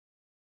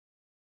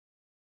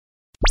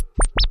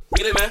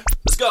Get it, man.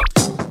 Let's go.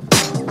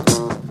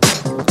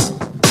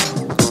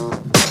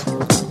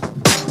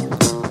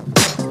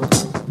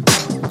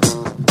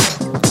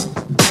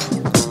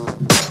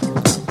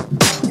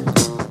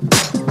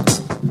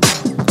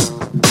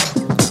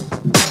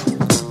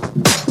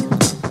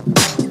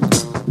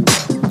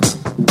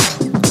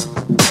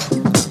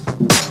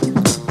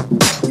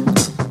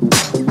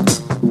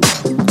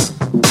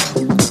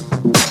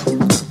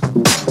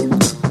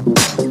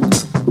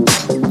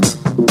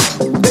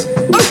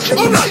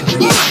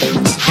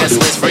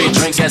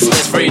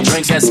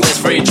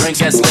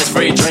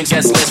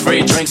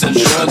 Drinks and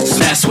drugs.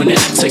 That's when it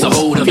takes a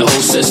hold of your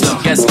whole system.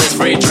 Guest list,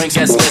 free drinks,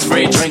 guest list,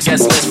 free drinks,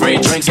 guest list, free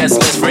drinks, guest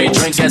list, free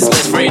drinks, guest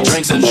list, free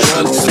drinks and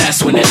drugs.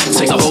 That's when it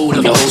takes a hold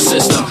of your whole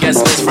system.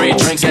 Guest list, free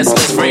drinks, guest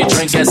list, free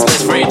drinks, guest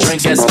list, free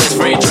drinks, guest list,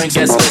 free drinks,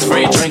 guest list,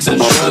 free drinks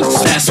and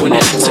drugs. That's when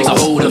it takes a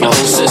hold of your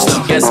whole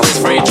system. Guest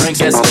list, free drinks,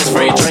 guest list,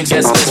 free drinks,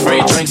 guest list,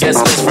 free drinks, guest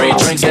list, free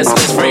drinks, guest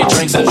list, free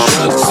drinks and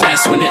drugs.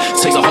 That's when it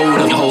takes a hold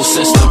of your whole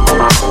system.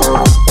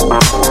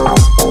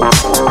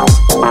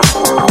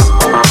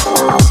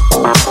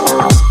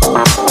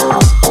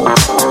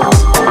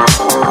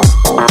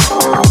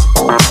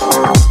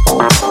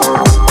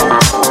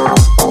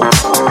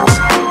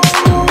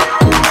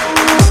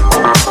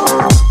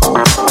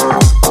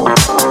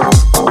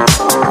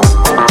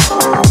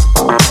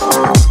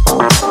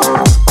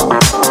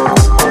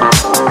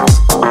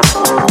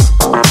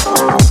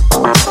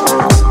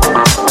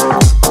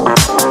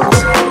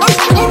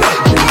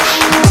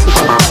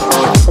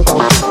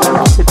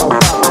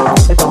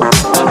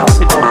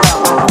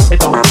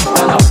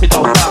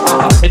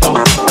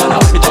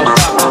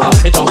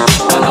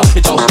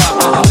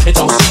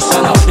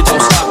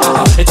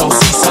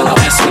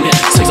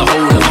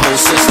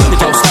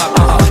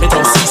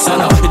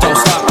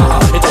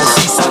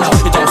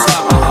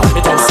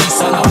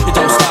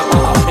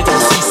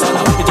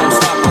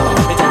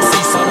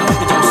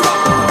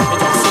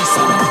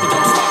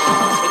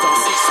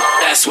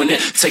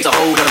 Takes a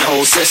hold of the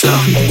whole system.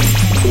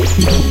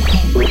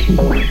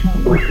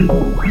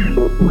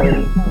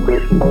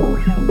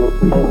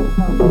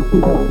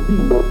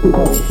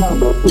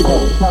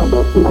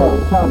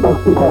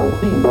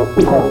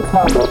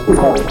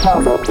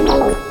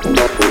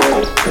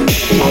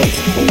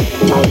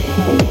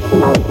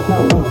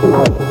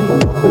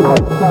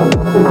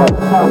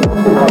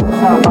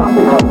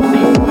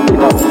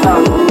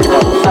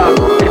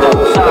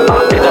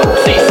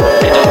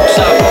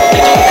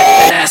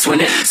 That's when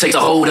it takes a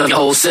hold of your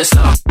whole system.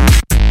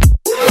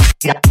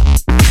 Yeah.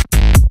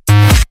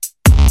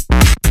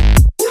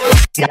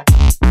 Yeah.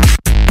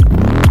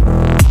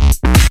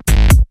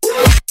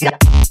 Yeah.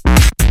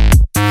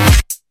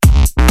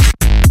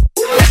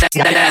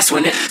 That's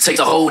when it takes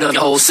a hold of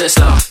your whole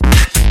system.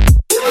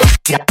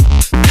 Yeah.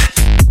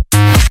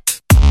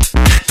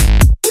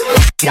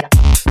 Yeah.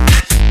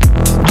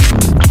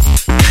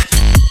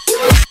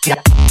 Yeah.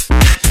 Yeah.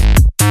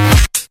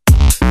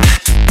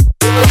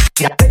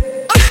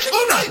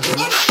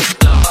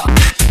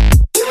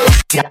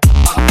 Yeah.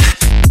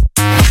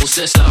 Whole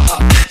system.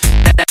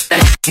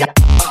 Yeah.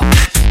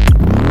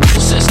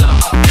 Whole system.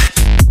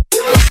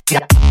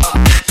 Yeah.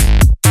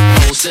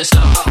 Whole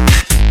system.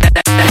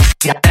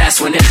 Yeah. That's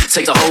when it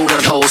takes a hold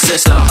of the whole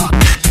system.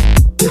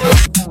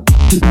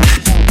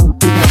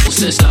 Whole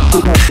system.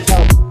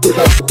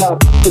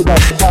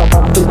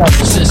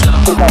 Whole system.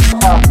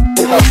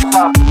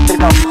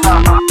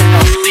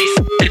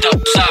 It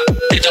don't stop.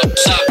 It don't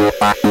stop.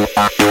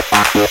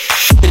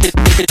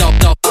 It don't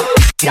stop.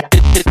 Yeah.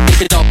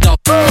 It don't stop.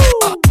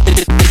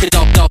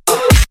 It don't stop.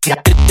 Yeah.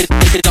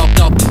 It don't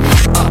stop.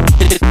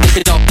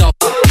 It don't stop.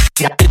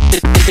 Yeah.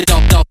 It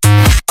don't stop.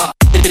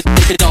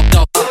 It don't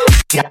stop.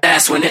 Yeah.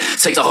 That's when it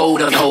takes a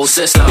hold of the whole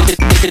system.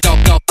 It don't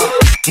stop.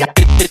 Yeah.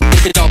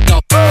 It don't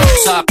stop.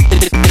 Stop.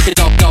 It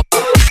don't stop.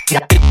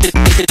 Yeah.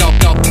 It don't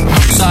stop.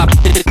 Stop.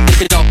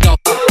 It don't stop.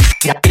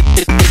 Yeah. It don't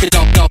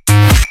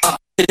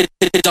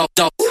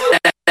stop.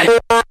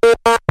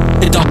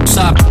 It don't stop. It don't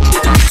stop.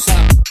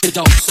 It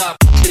don't stop.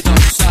 It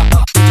don't stop. It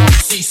don't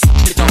cease.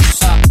 It don't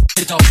stop.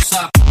 It don't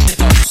stop. It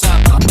don't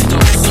stop. It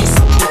don't cease.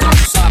 It don't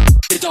stop.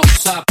 It don't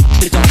stop.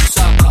 It don't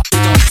stop.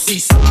 It don't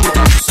cease. It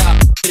don't stop.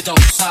 It don't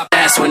stop.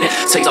 That's when it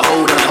takes a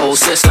hold of the whole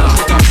system.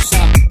 It don't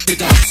stop. It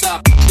don't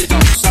stop. It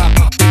don't stop. It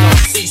don't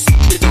cease.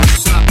 It don't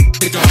stop.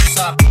 It don't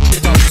stop.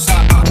 It don't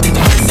stop. It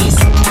don't cease.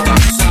 It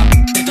don't stop.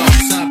 It don't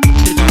stop.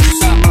 It don't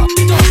stop.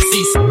 It don't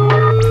cease.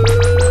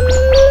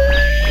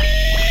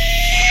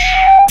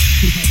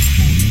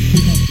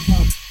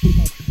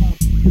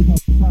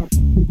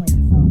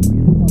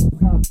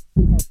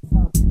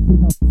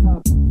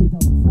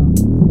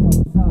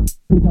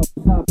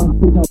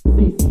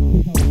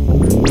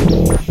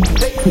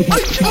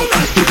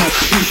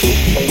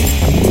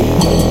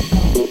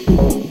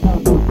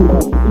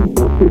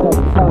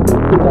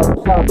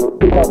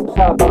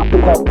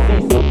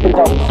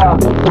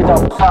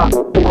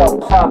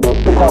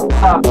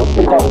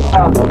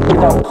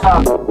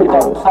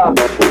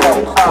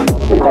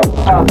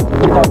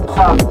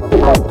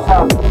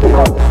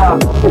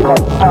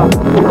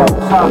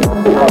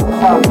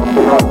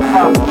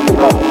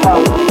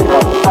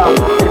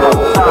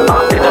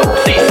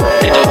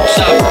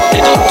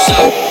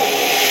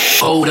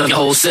 Hold up your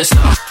whole system.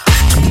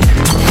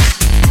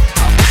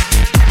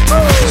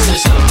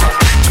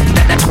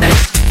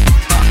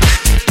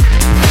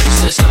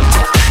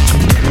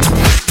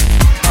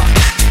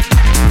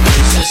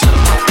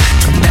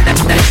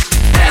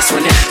 That's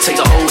when it takes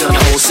a hold of the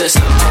whole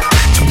system.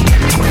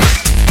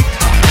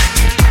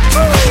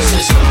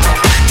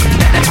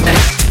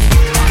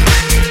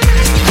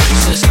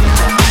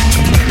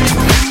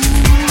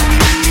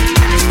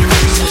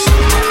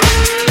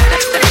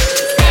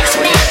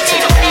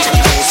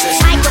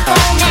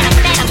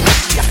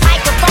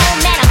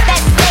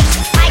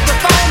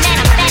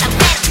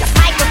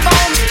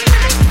 Microphone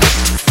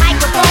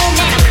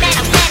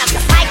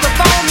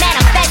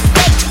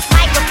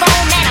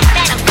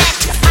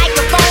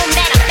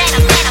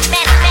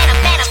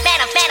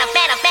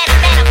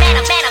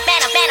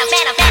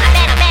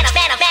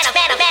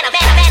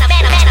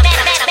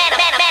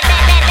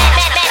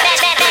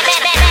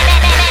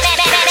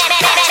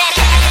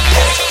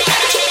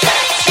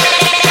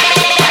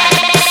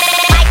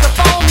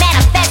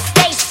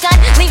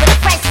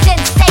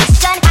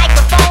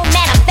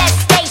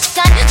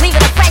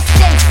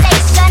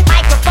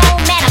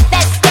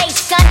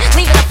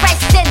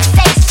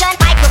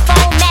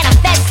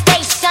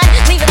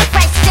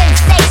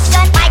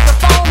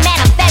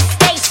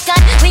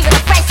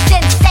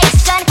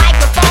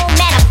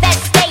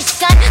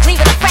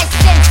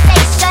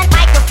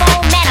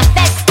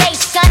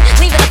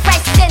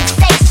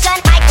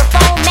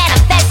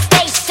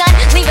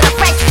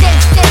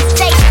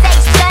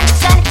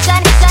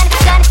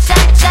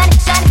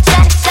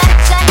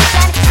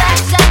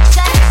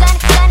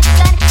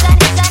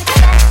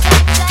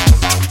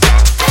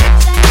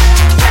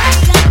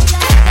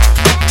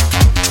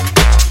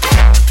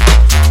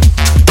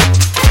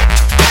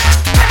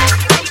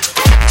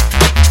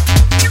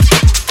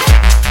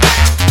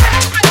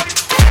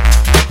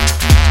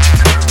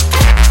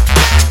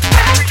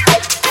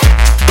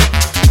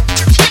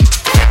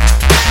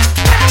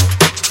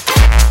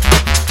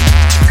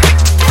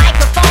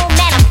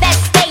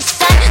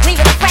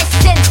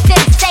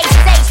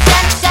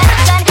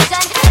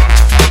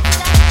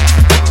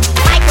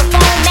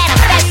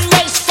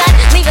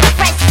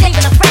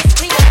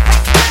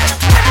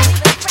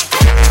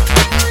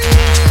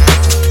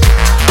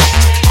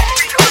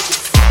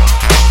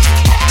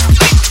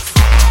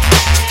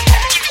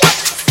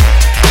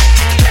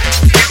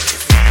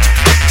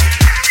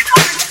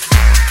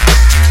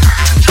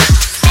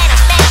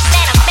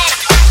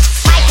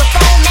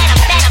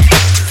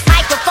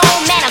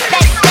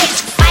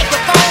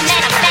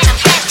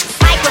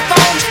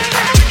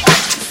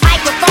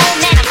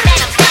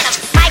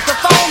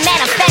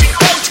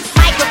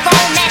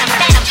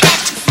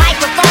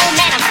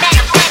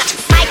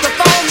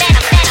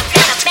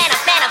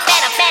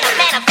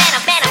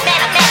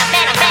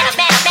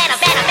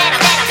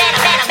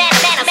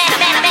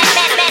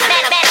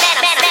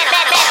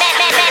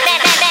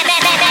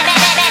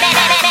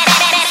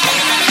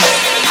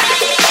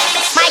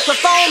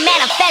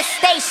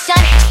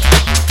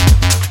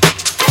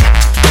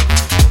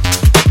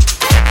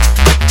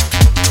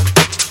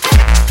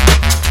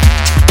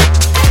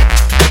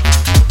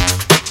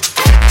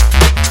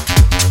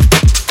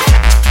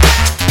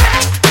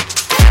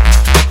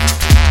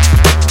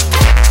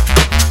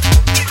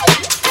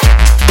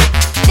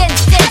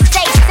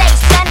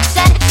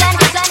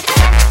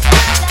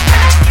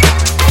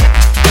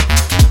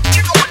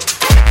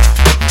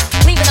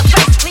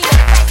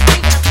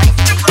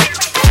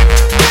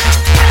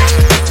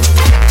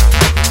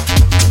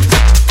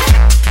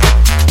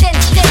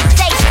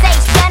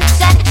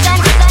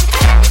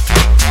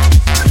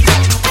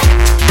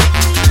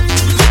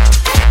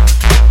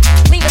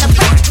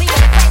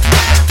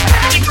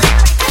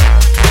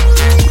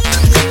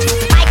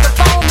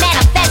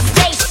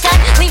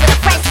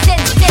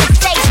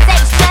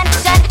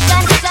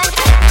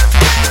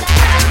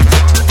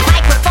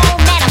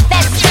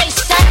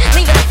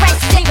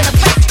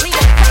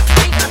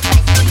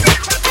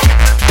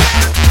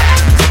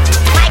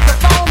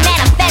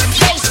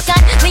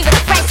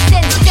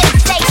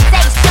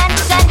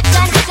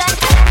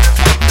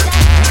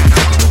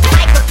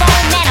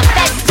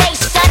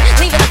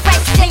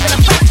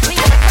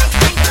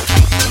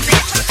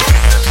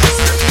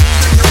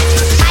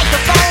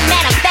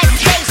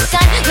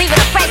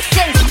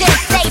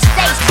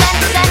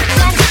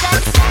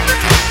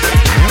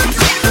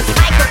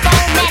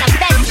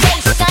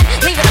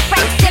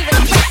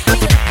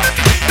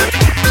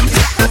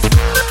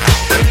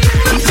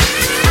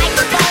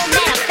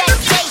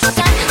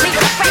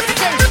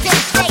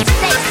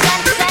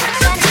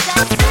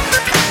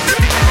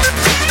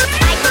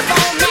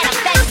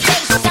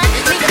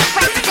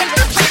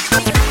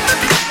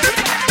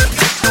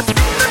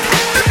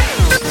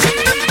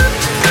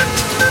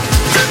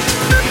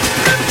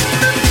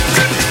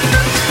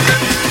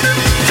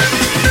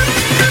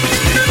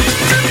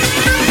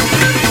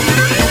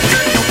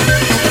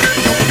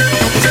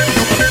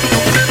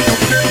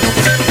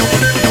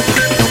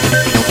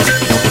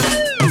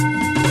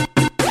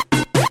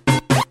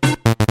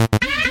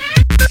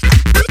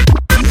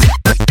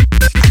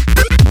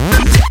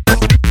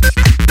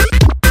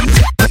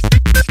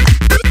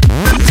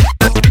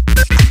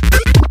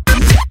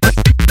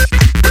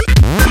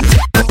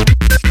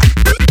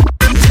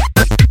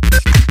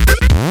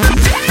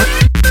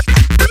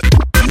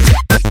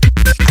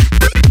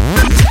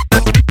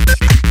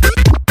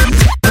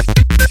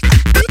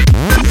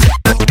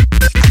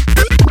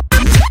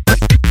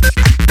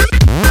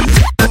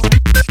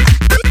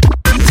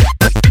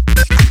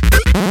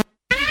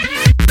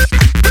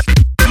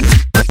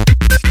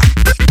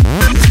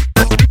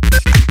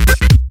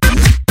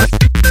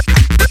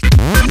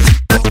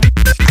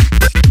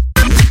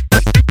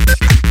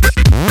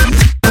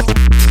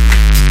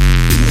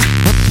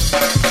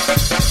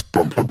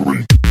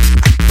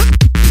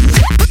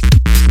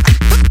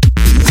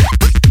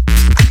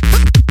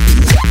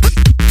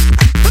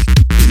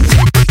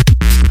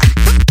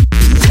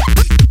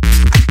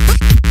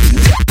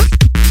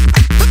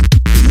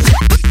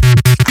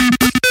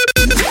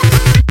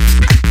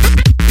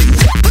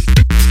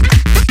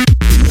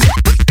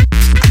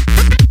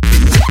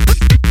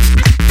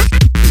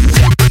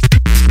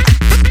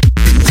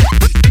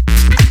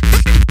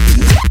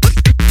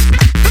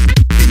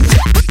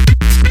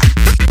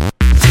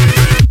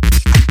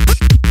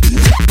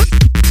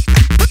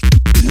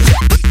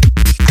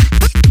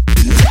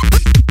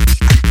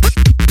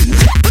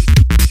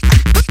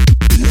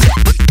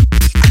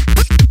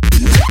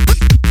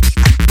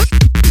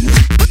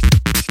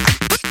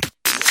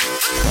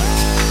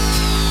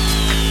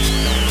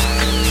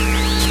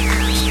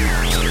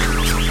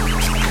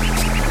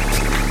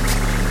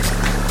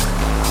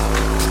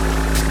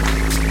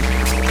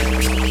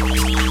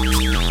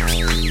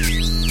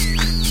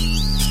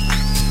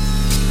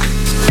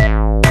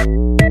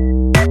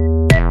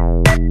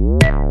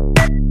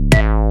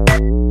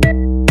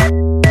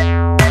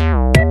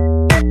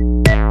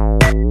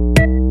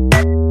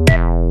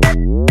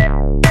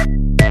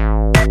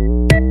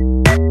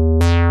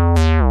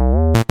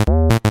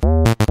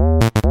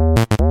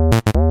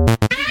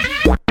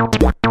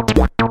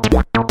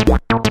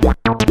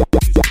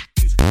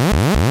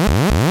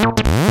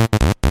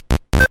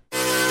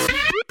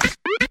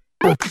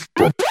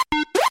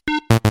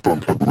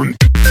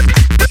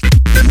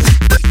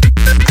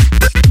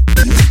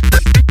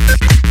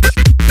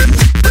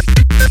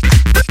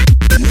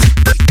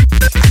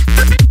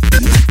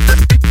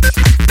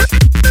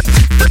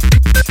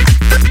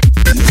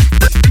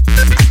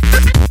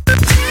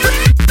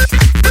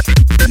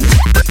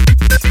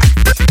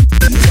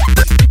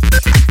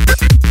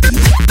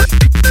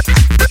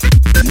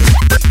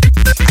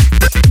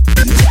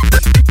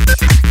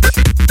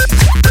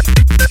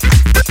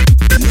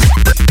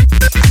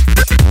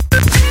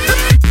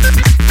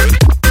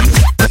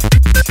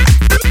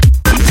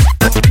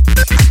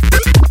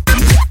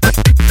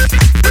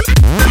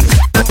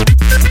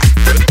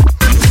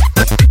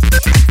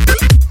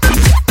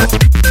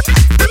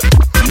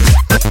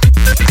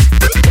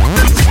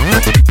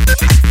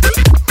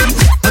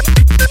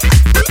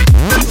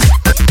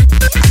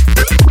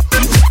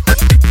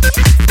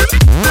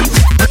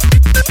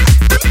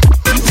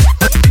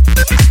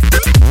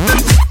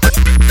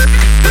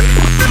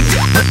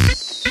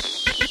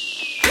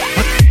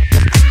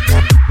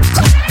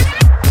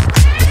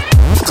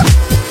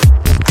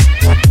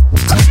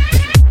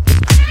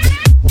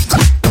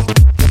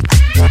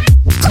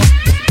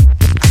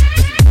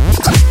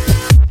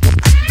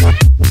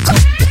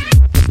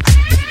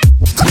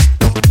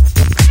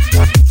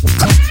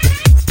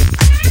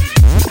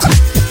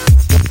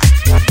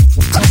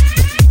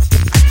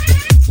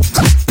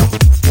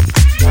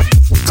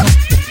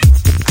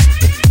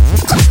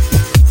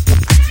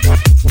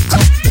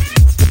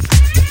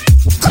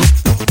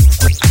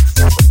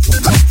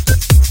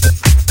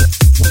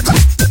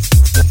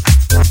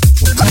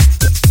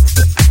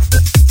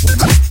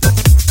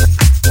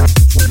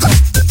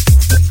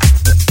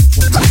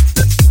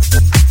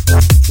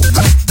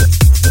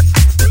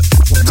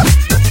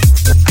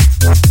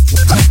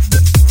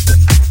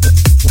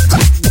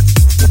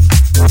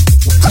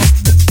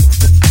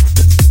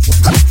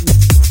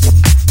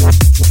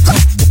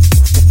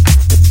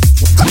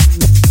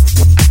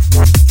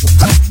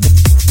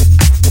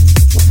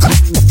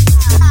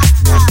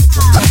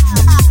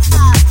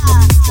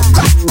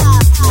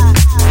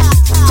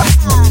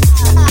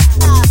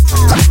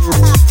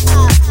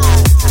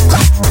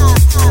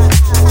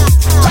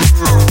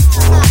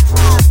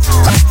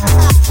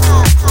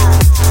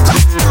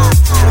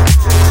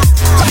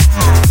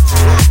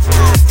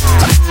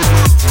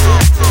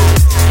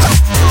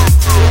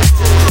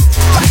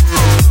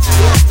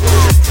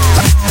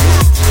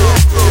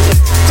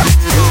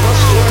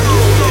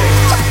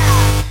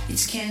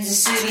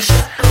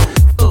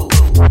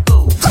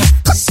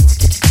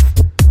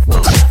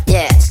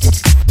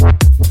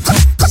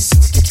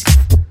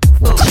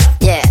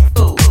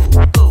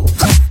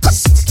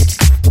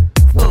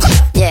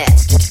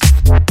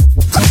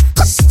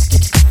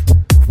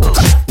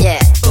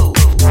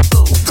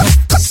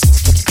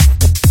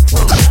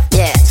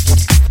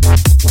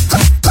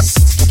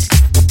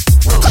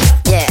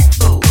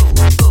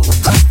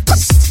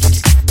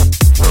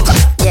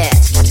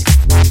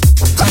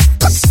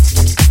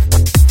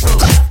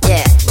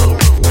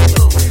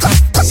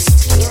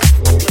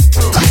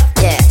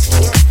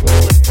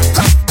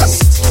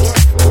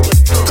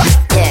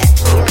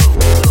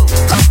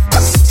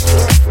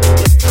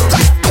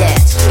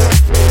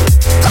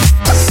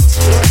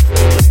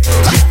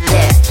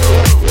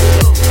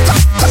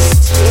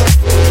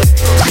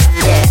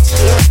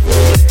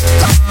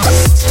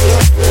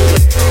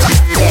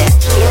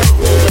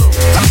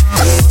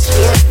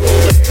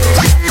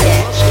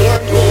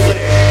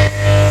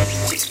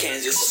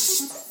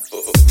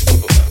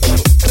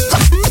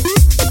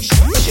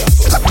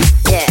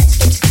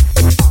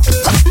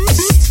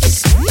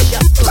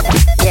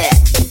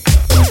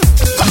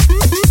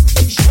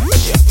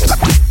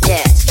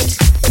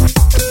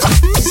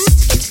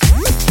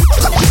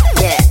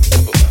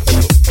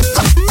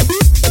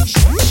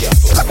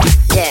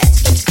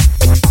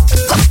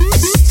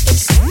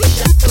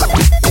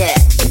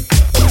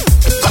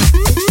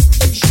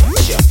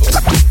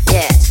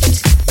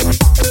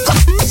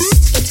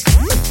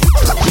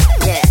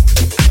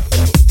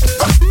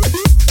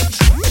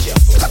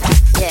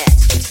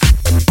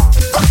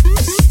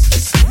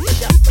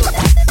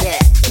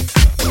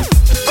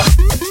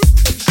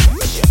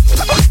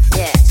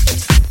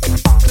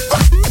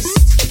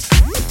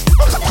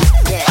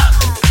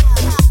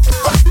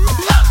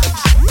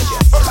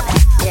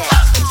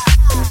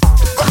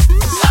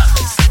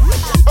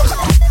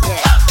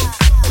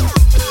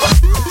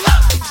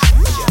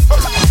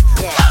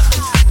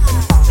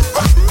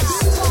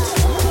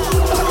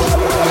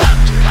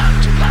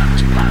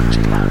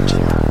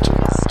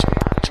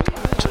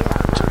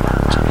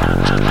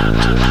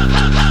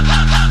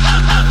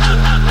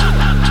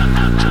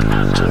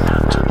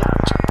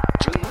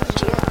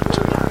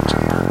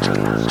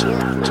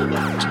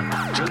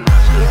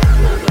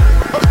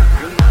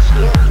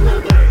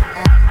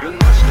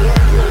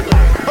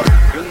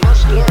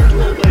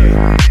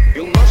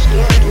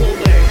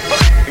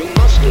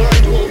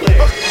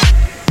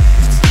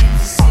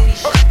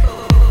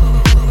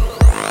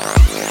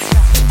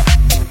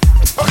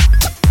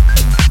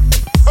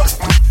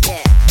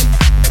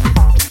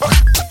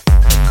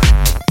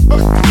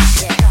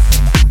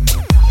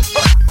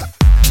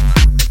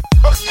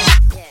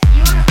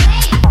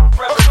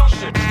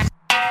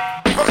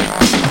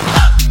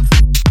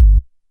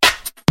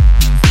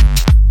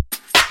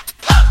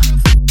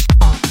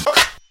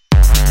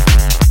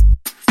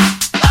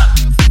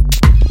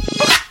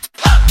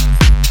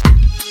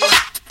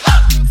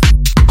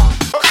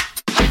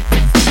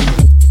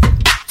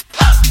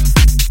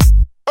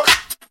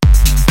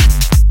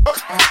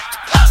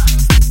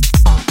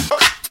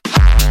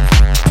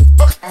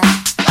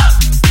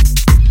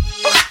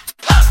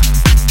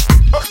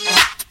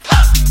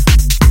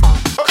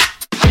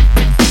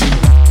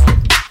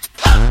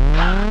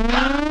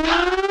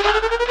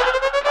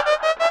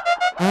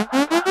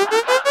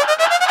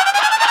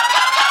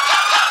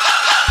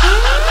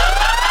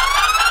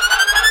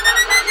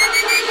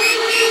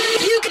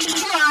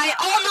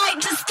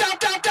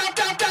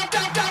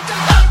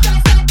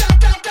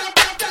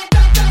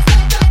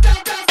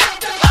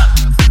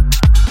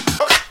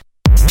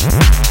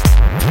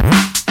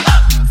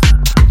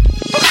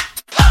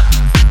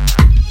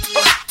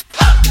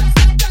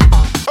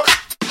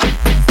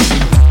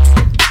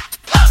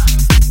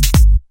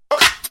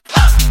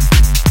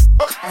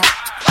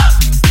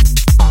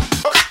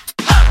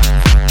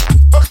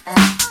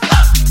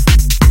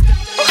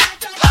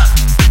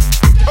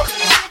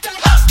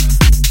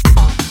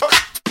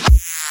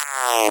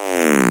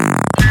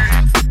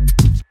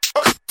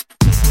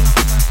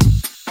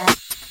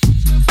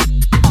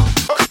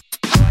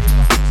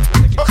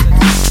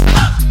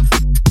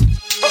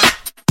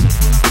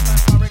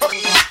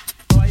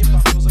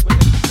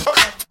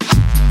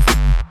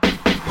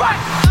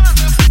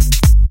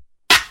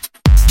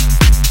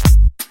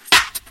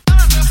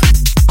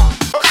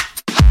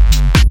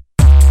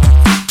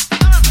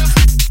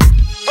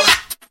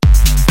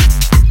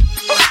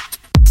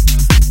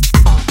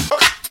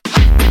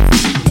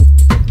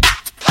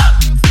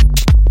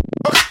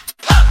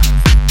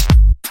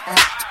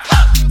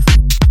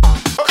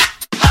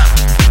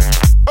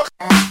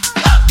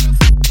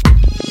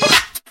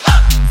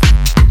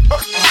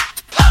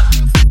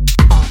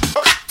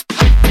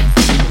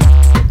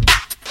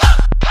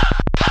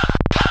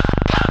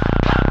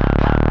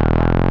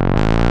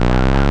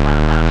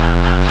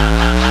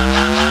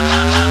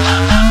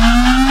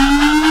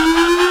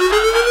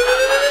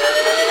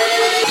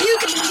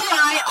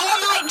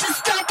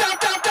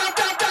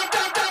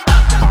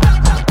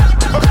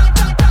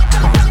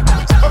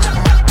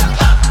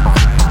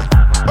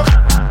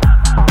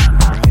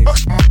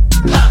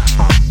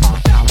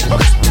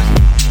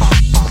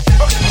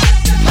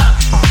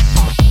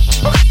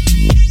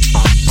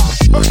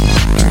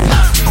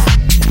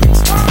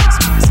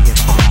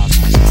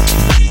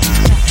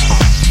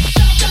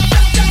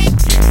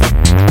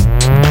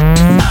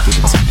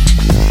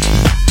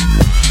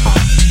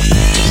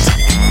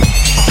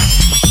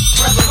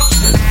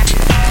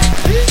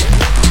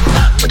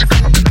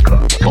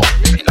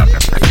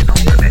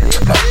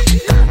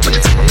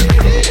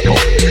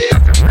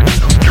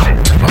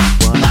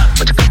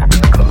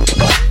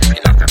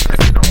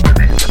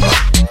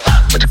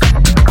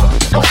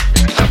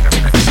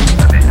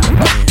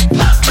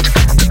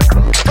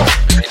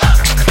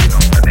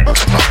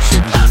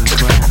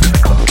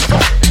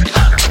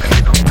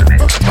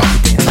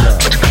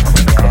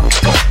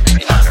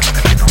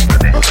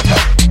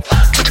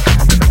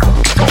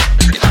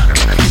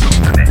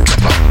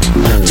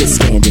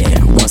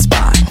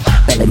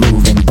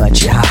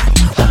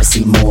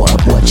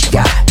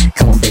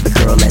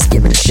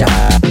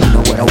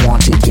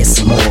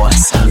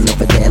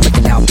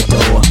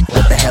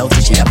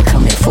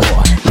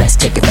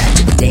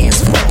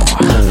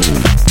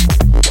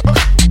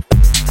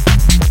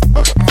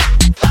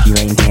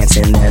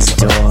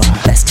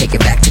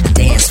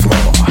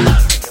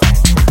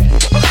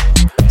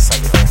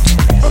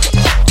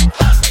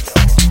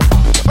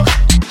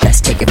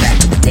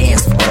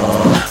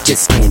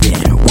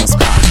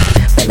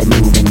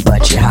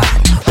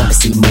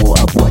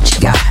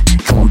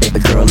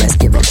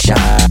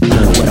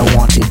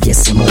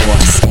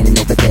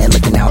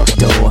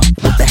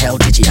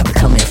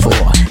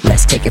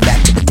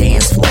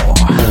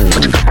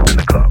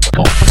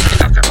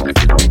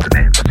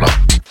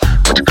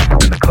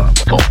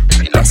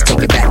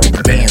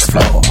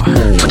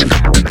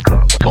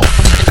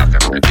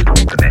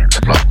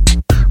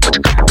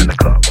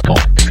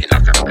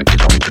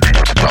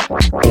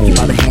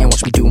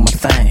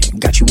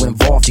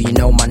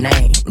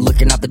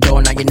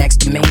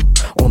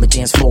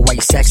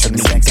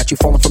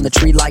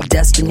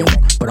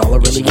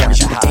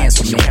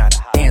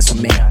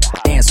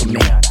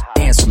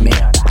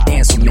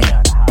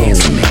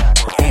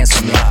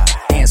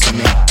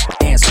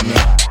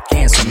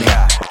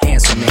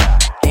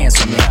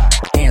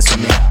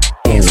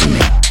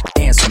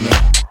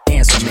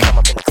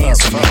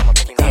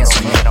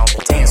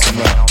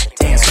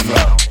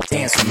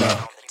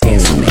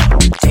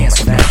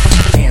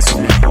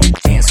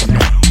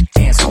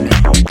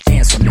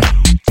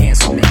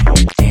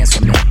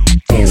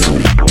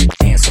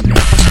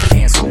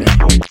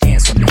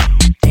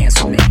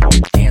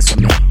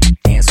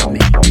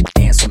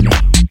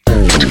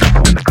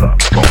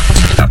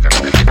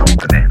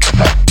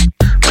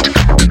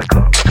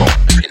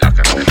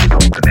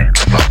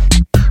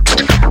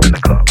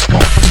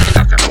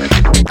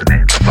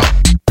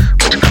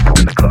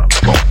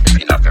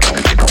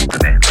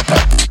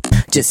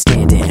Just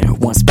stand in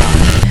one spot,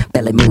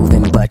 belly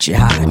moving but you're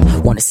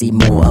hot. Wanna see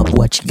more of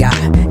what you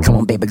got? Come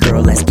on baby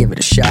girl, let's give it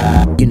a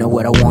shot. You know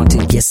what I want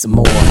to get some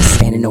more.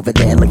 Standing over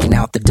there looking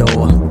out the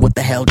door. What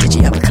the hell did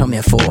you ever come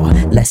here for?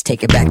 Let's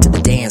take it back to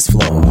the dance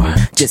floor.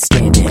 Just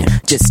stand in,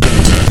 just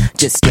stand in,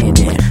 just stand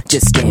in,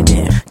 just stand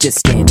in, just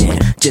stand in,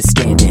 just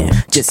stand in,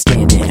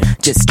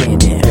 just stand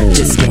in,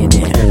 just stand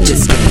in,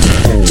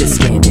 just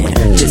stand in,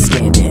 just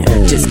stand in,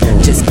 just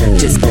stand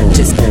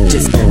in,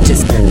 just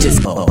stand in,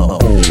 just oh.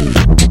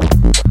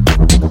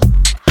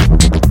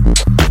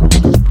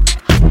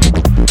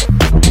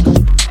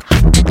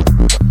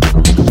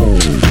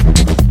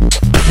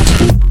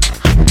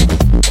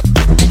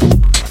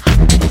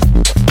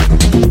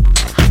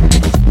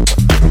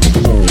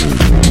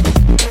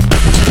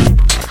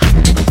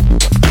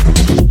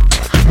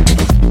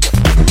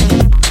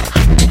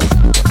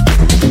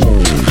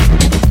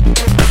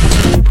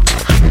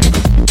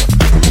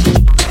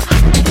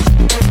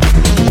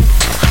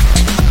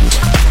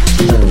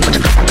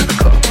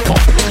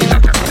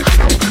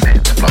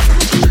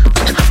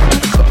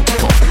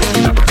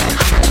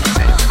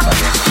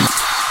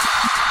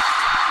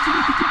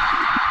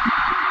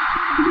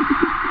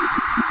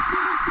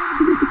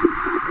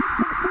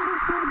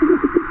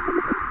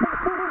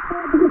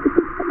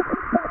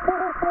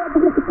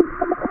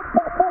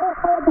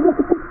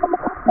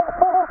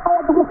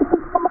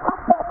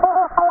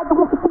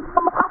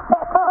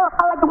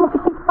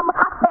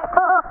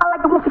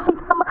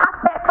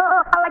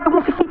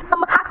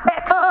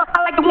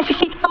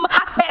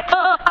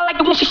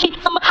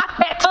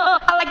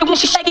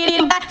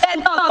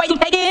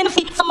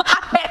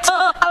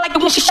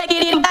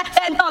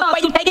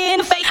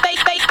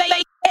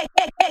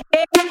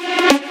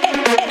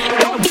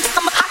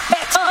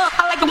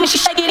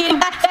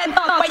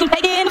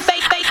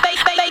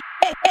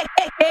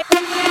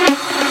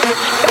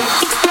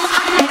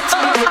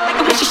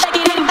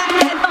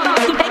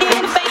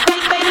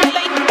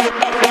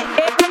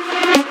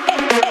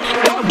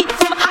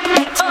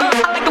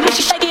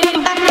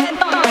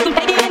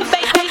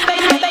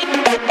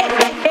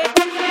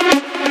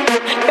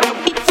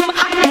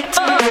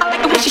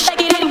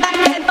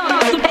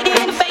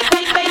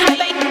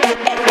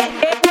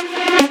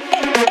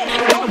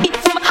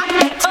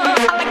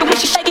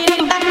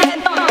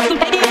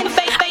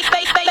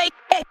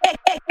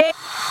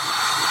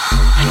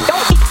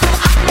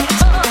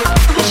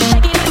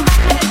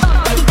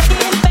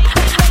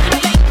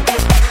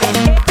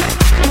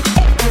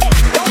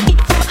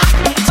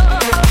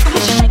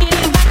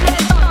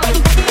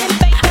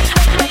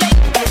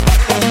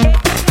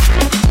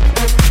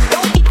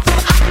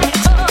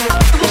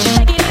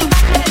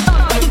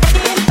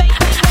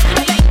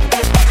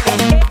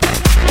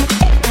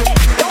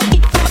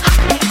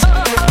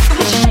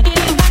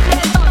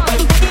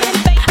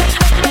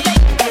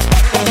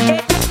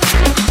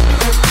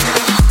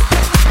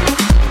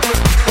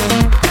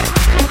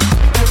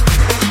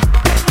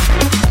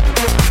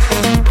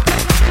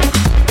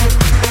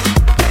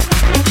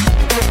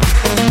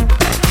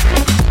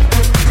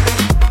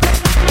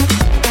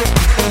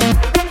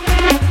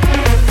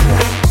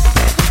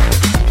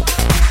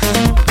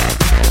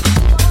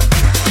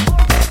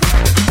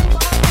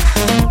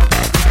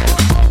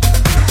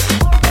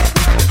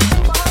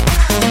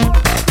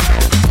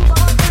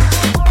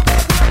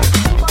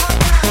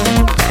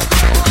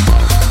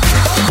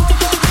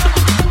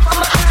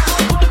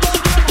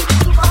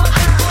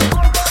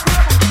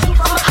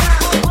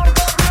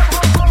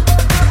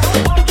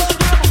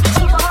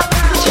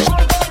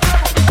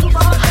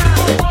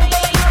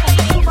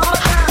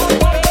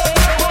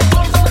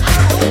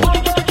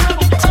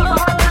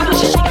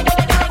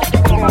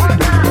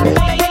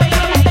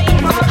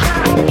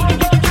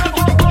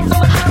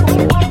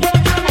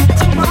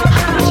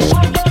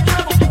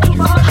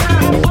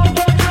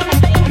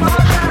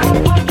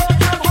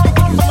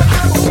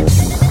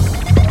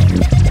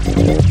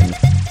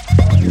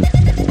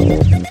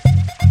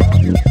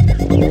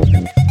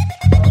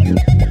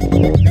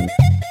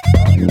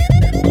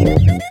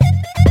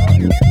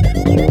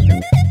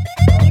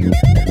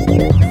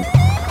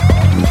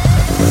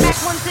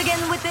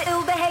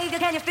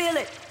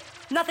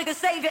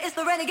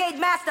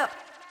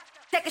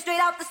 it straight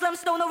out the slum,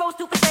 stoner rose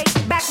to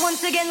forsake. Back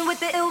once again with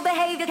the ill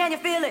behavior, can you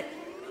feel it?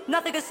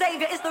 Nothing can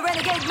save you, it's the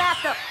renegade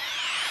master.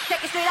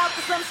 Take it straight out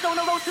the slum,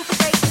 stoner rose to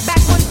forsake.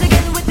 Back once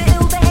again with the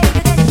ill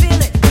behavior, can you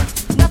feel it?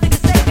 Nothing can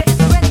save you, it's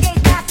the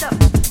renegade master.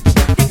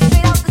 Take it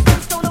straight out the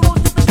slum, stoner rose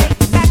to forsake.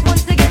 Back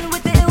once again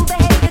with the ill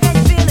behavior, can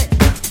you feel it?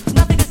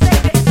 Nothing can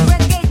save you, it's the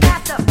renegade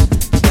master.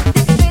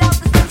 Take it straight out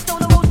the slum,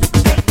 stoner rose to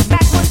forsake.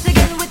 Back once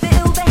again with the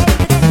ill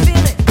behavior, can you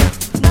feel it?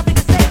 Nothing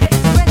can save you,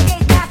 it's the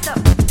renegade master.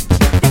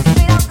 Take it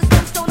straight out the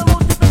slum, stoner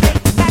rose to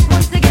forsake. Back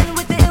once again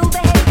with the ill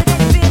behavior, can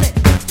you feel it?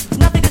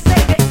 Nothing can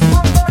save it.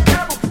 One for the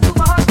trouble,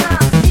 super hard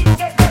time. People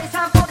get ready,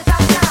 time for the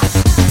top now.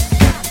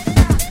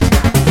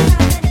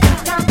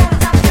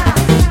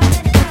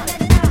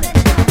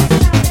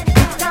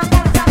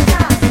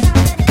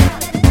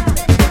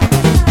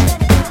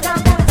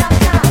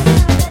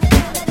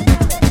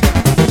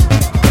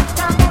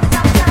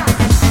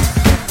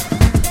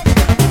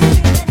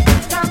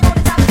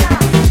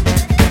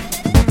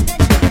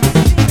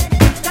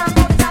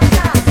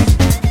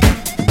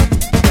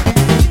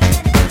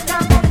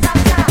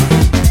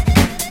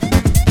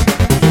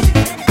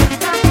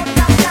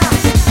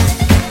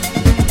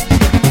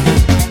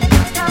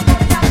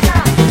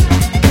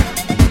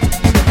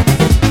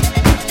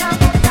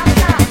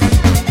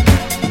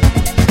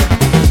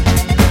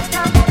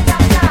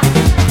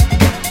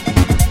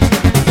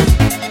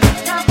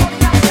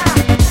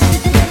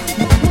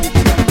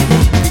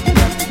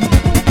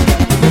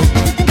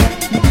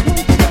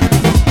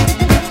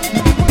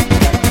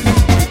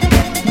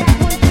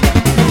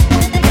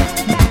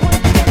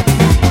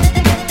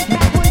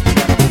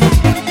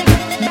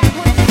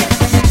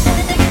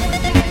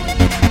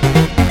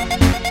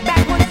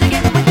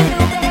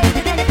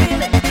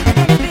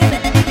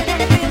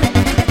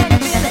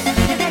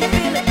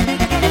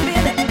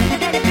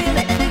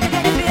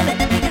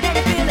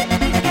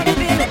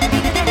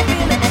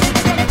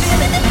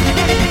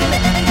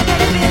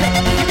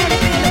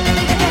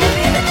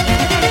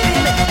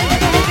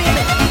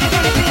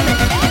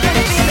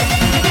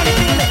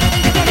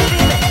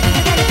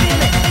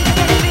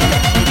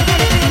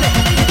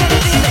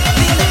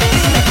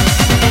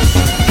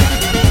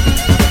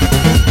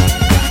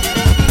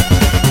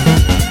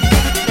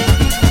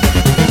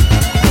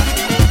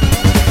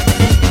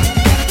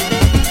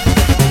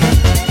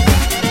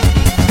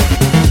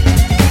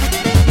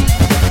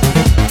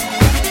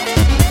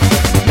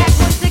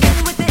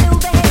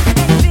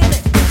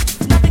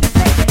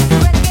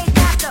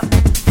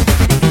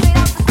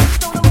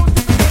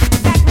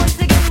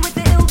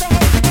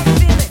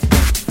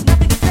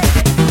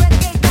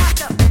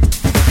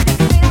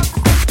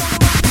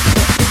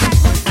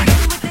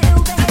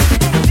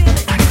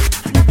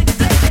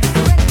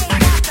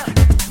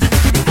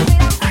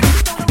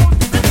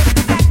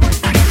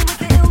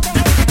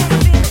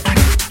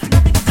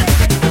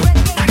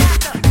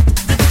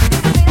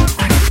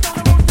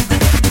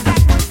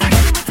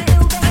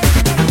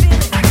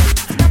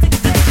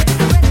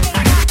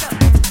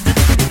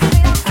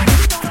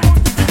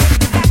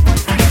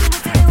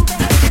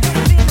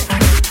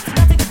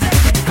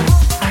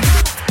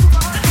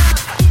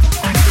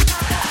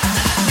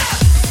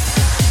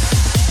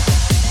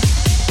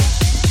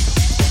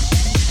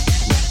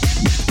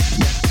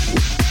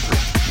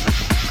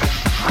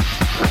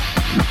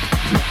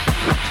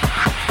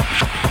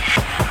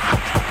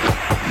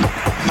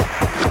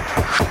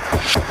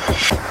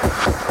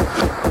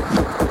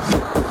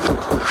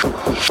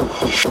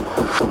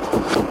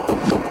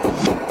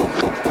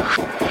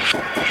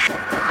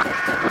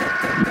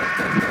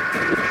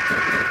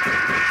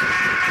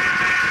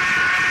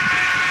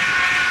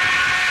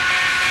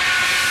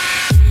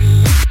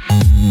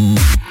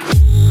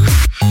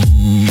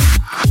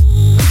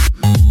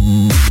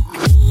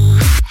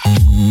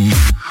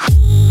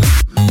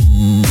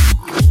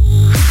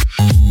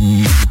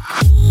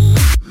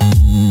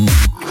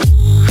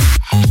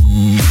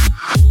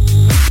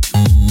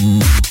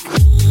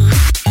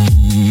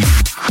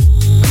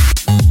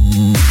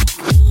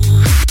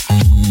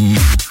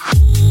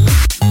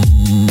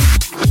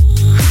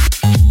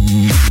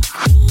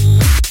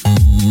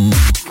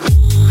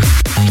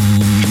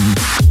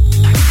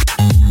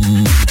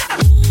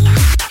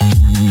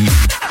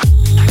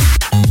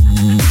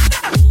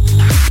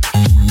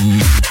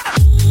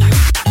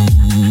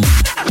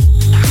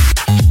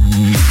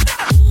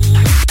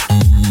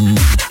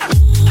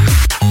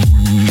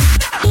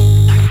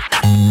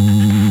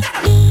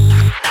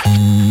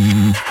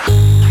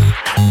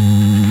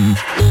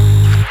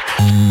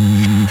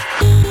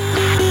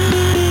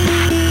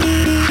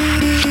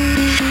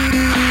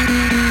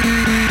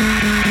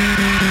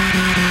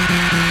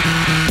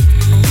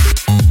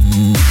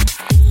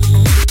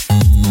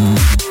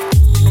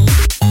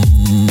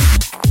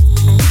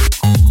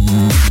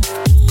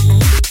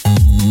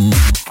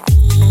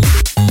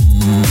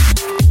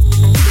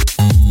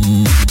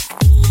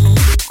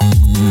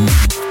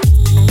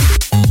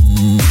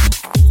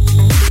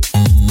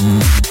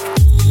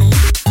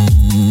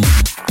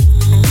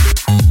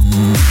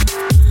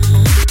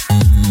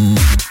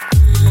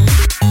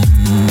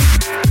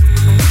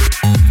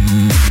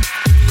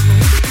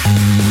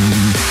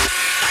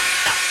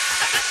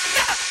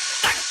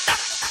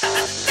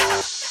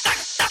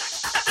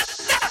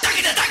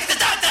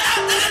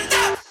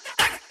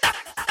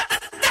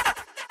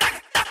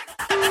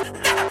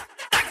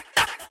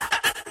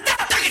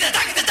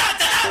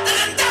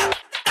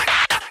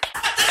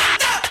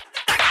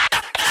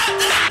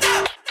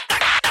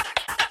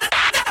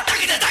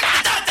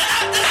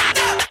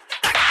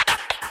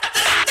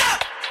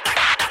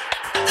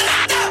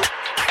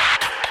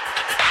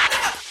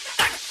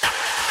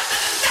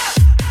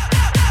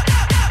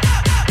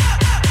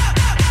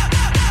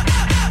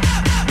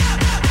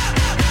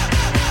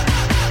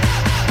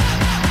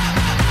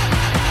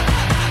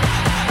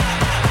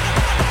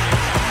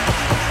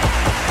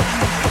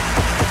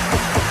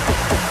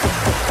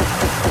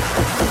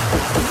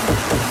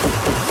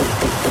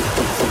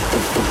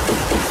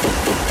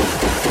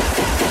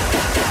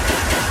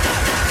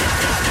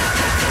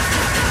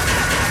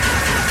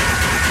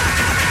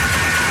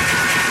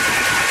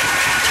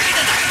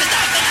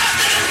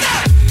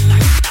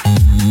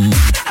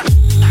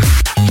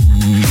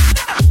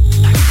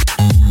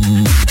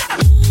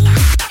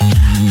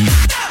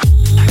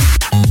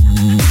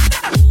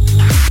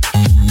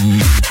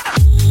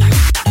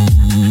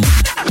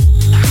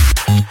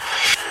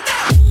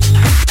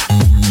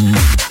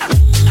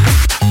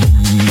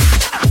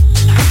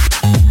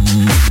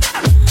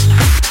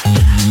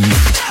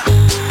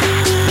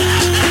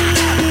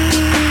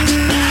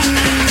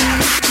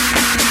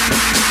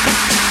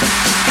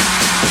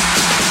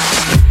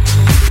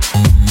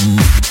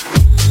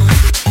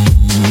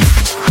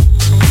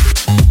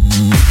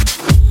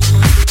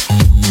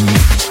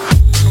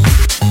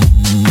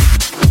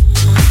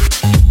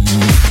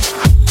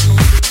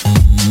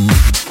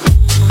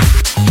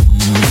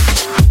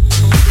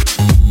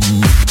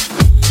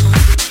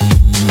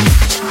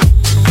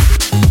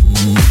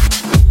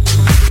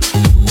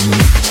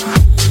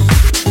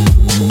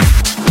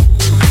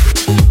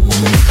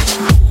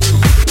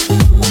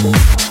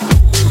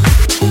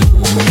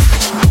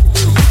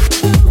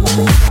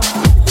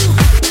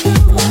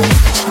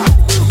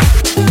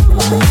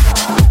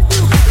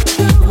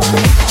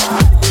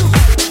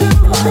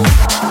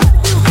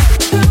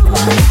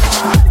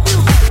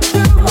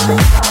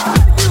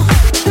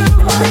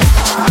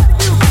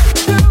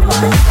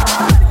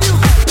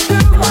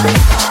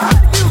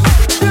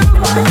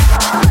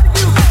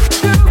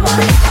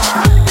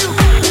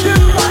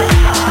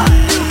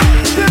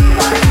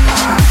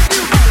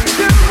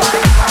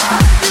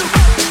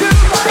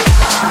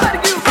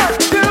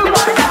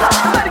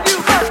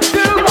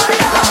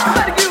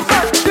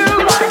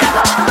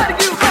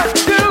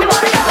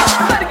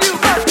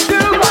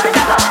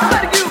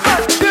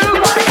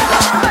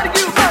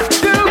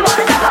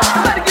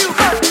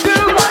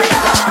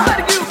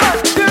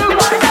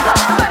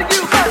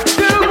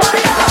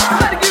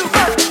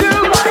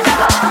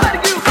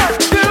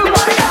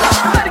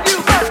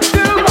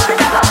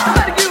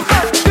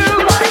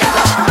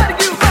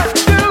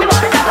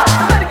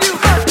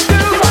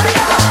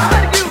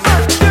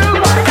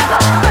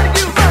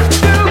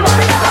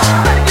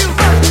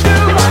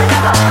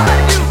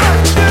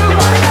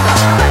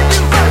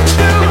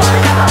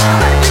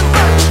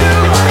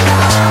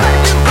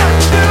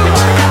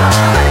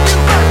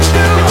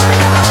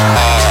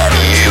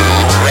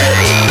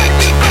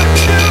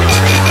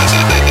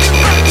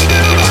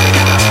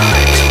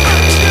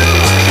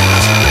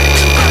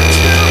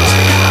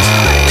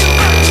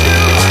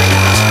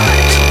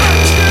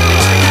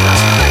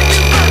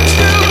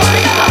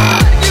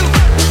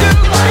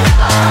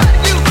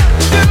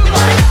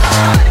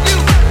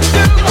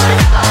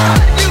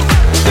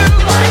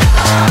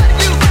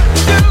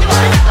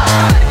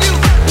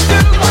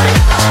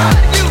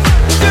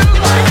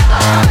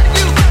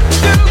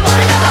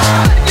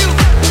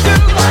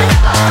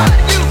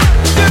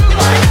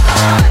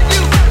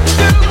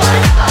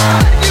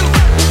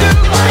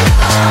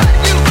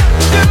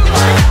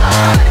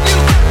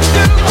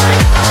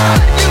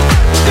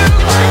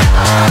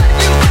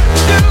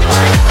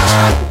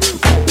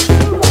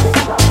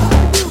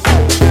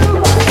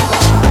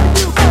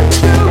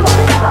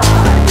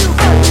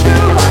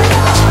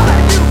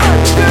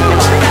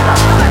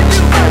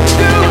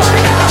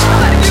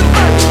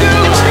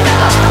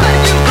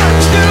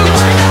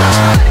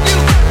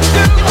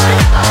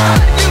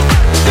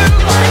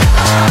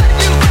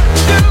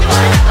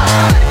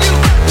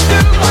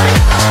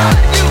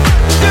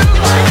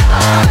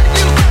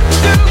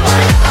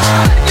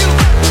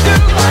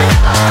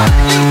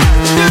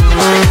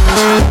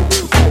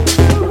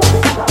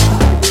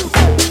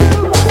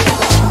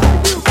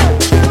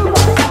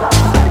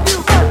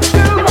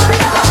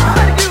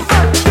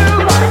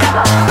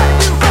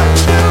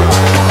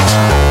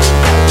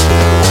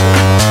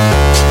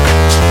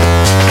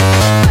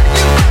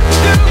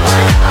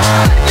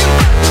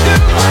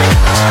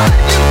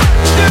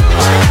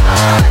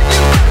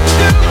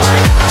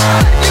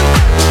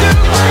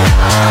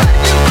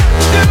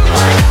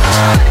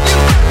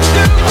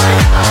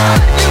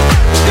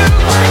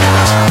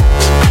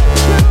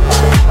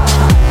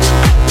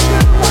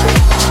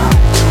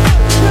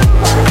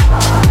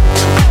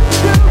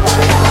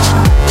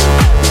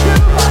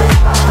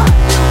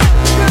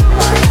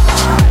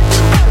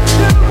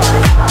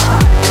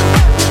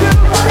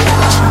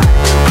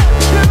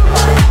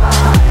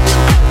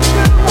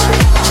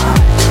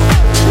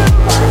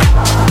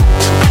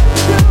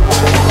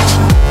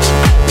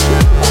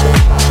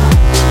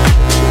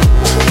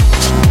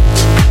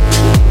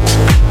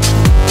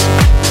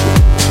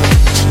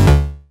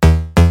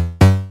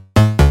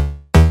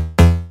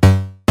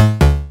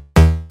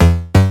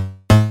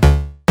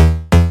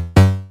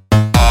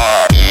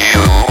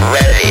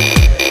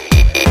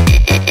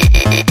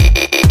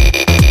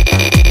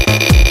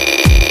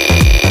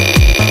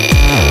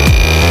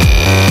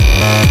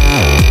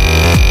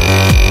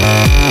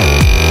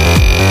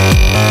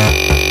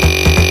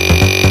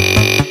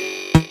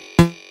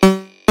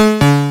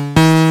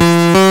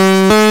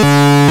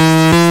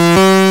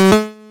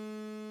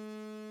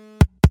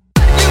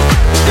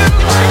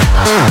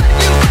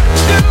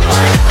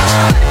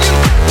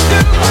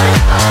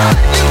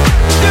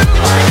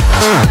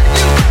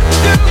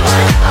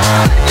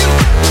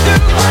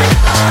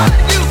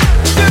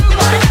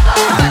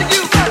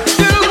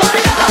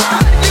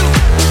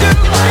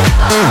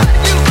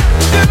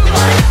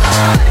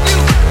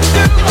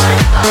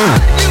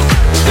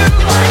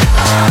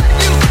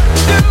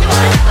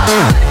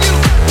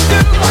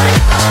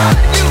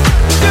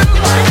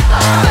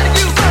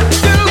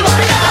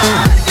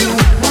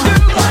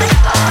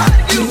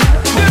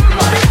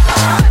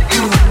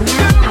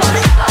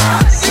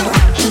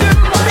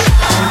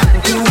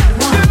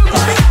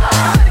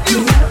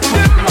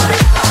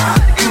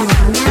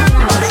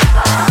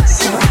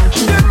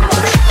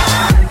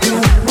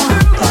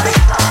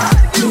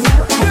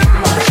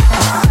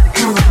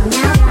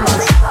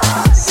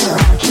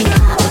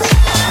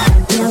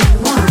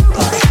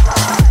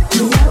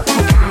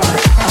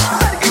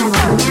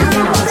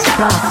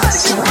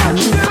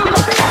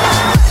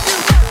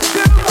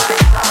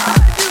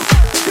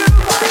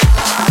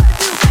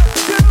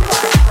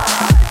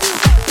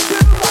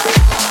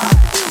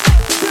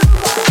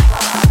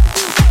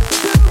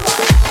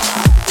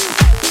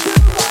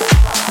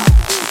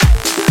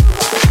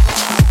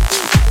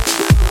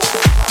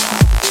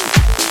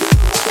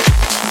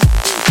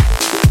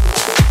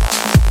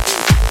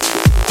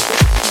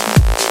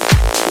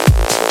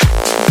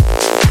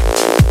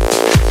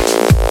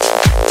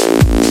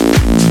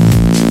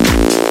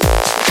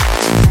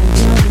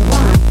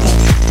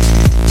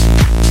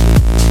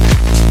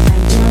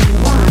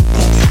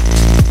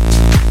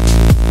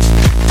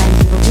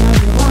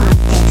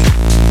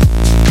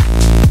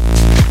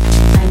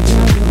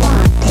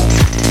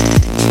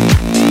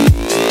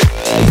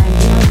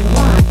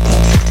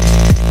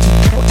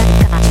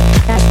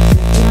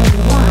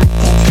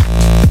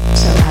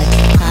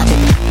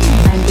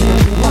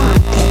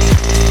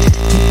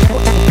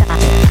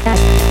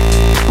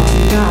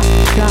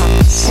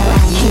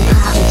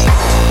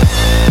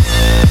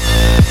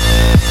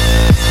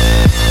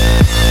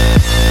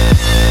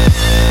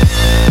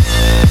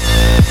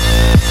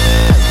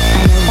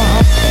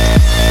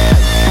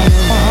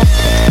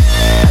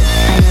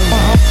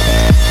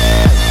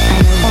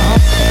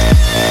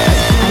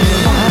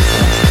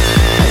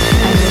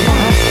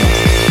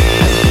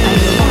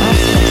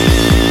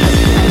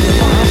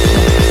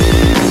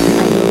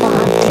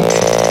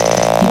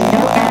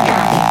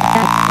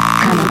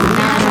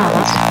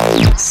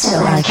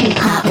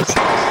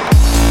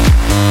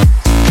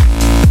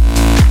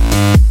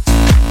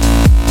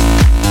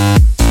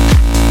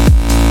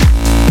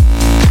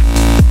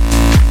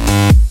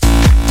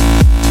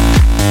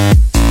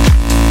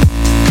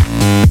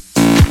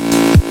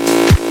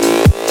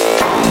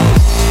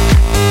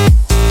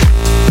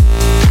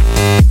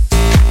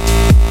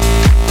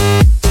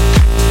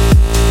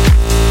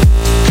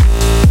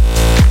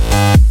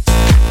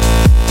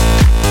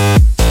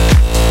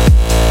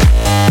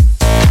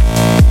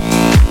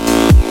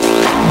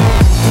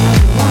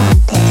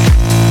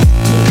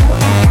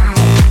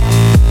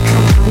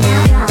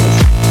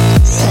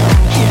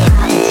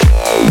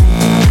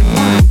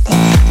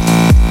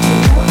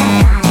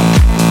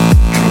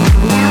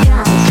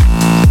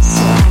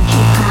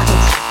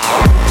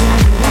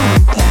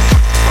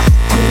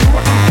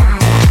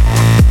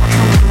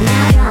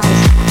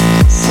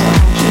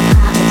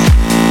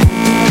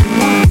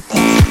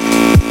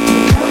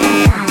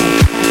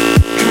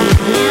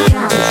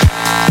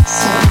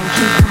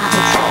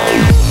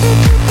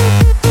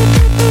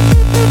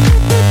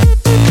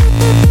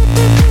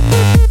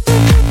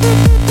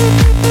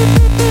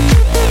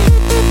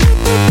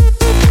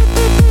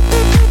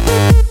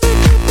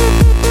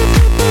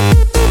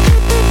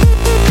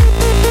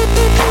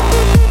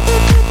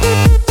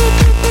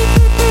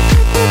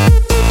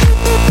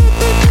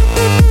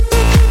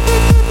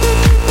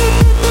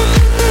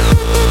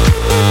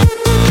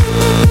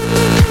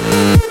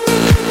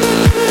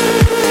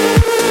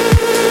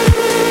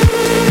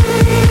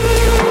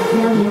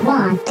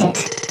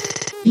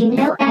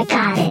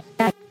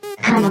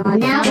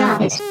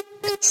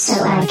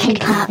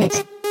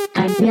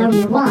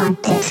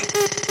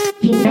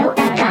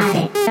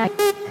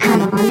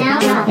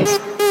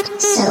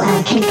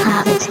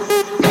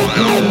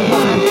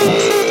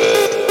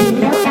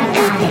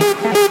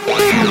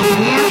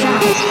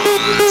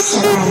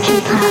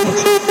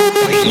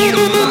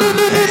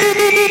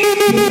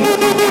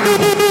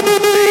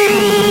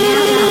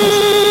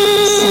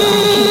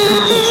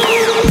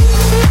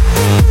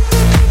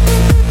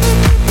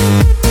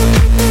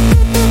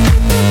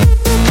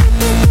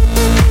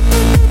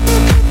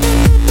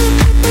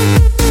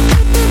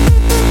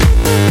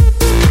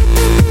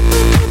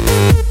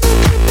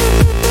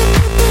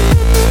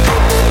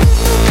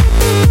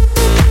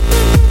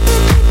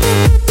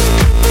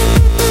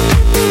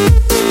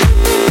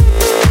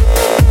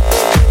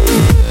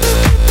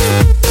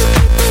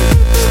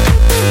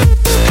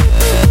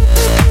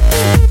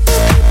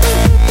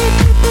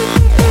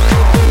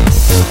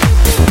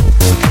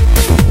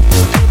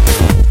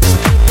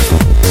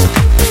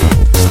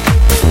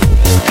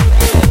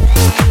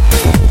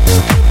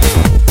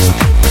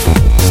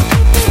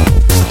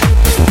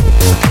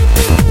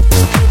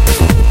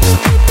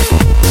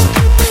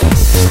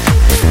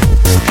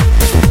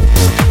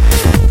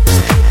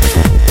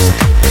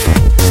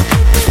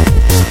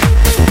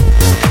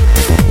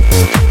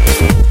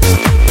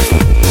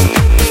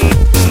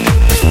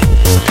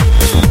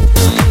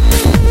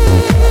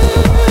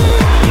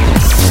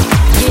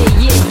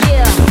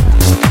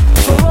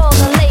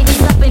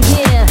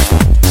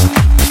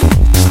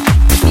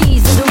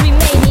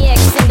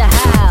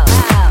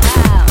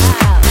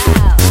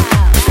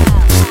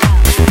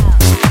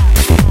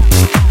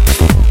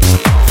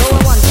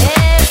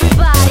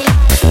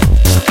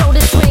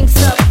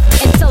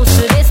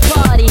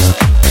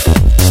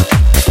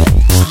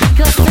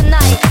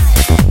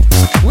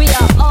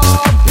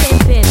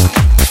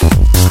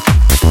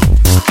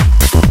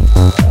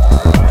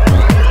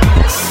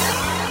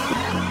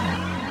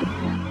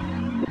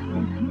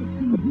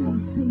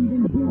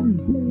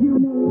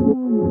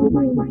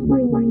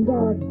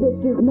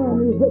 Bitches,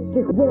 money,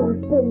 riches,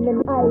 ring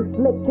spinning, ice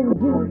licking,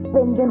 G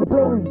spinning,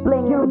 bling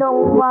bling. You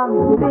know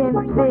I'm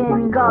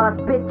pimpin'. Cause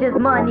bitches,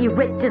 money,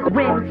 riches,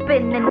 rim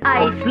spinning,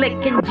 ice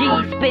licking, G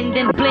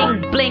spinning,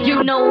 bling bling.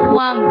 You know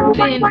I'm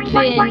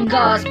pimpin'.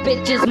 Cause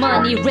bitches,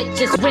 money,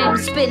 riches, rim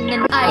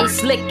spinning,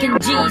 ice licking,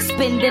 G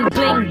spinning,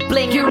 bling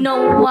bling. You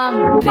know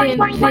I'm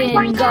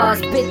pimpin'.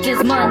 Cause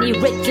bitches, money,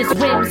 riches,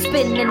 rim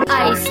spinning,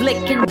 ice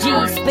licking,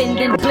 G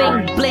spinning,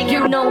 bling bling.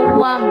 You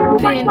know I'm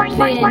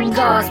pimpin'.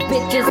 Cause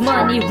bitches,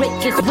 money,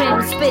 riches,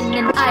 rim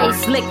spinning,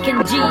 ice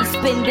licking, G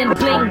spinning,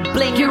 bling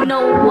bling. You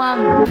know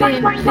I'm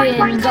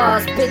pimpin'.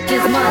 Cause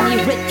bitches, money,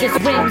 riches,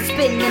 rim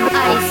spinning,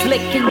 ice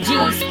licking, G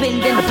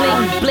spinning,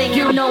 bling bling.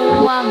 You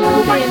know I'm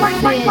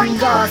pimpin'.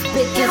 Cause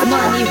bitches,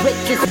 money,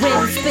 riches,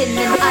 rim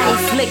spinning,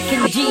 ice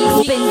licking, G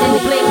spinning,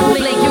 bling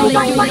bling. You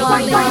know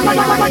I'm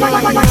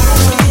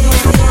pimpin'.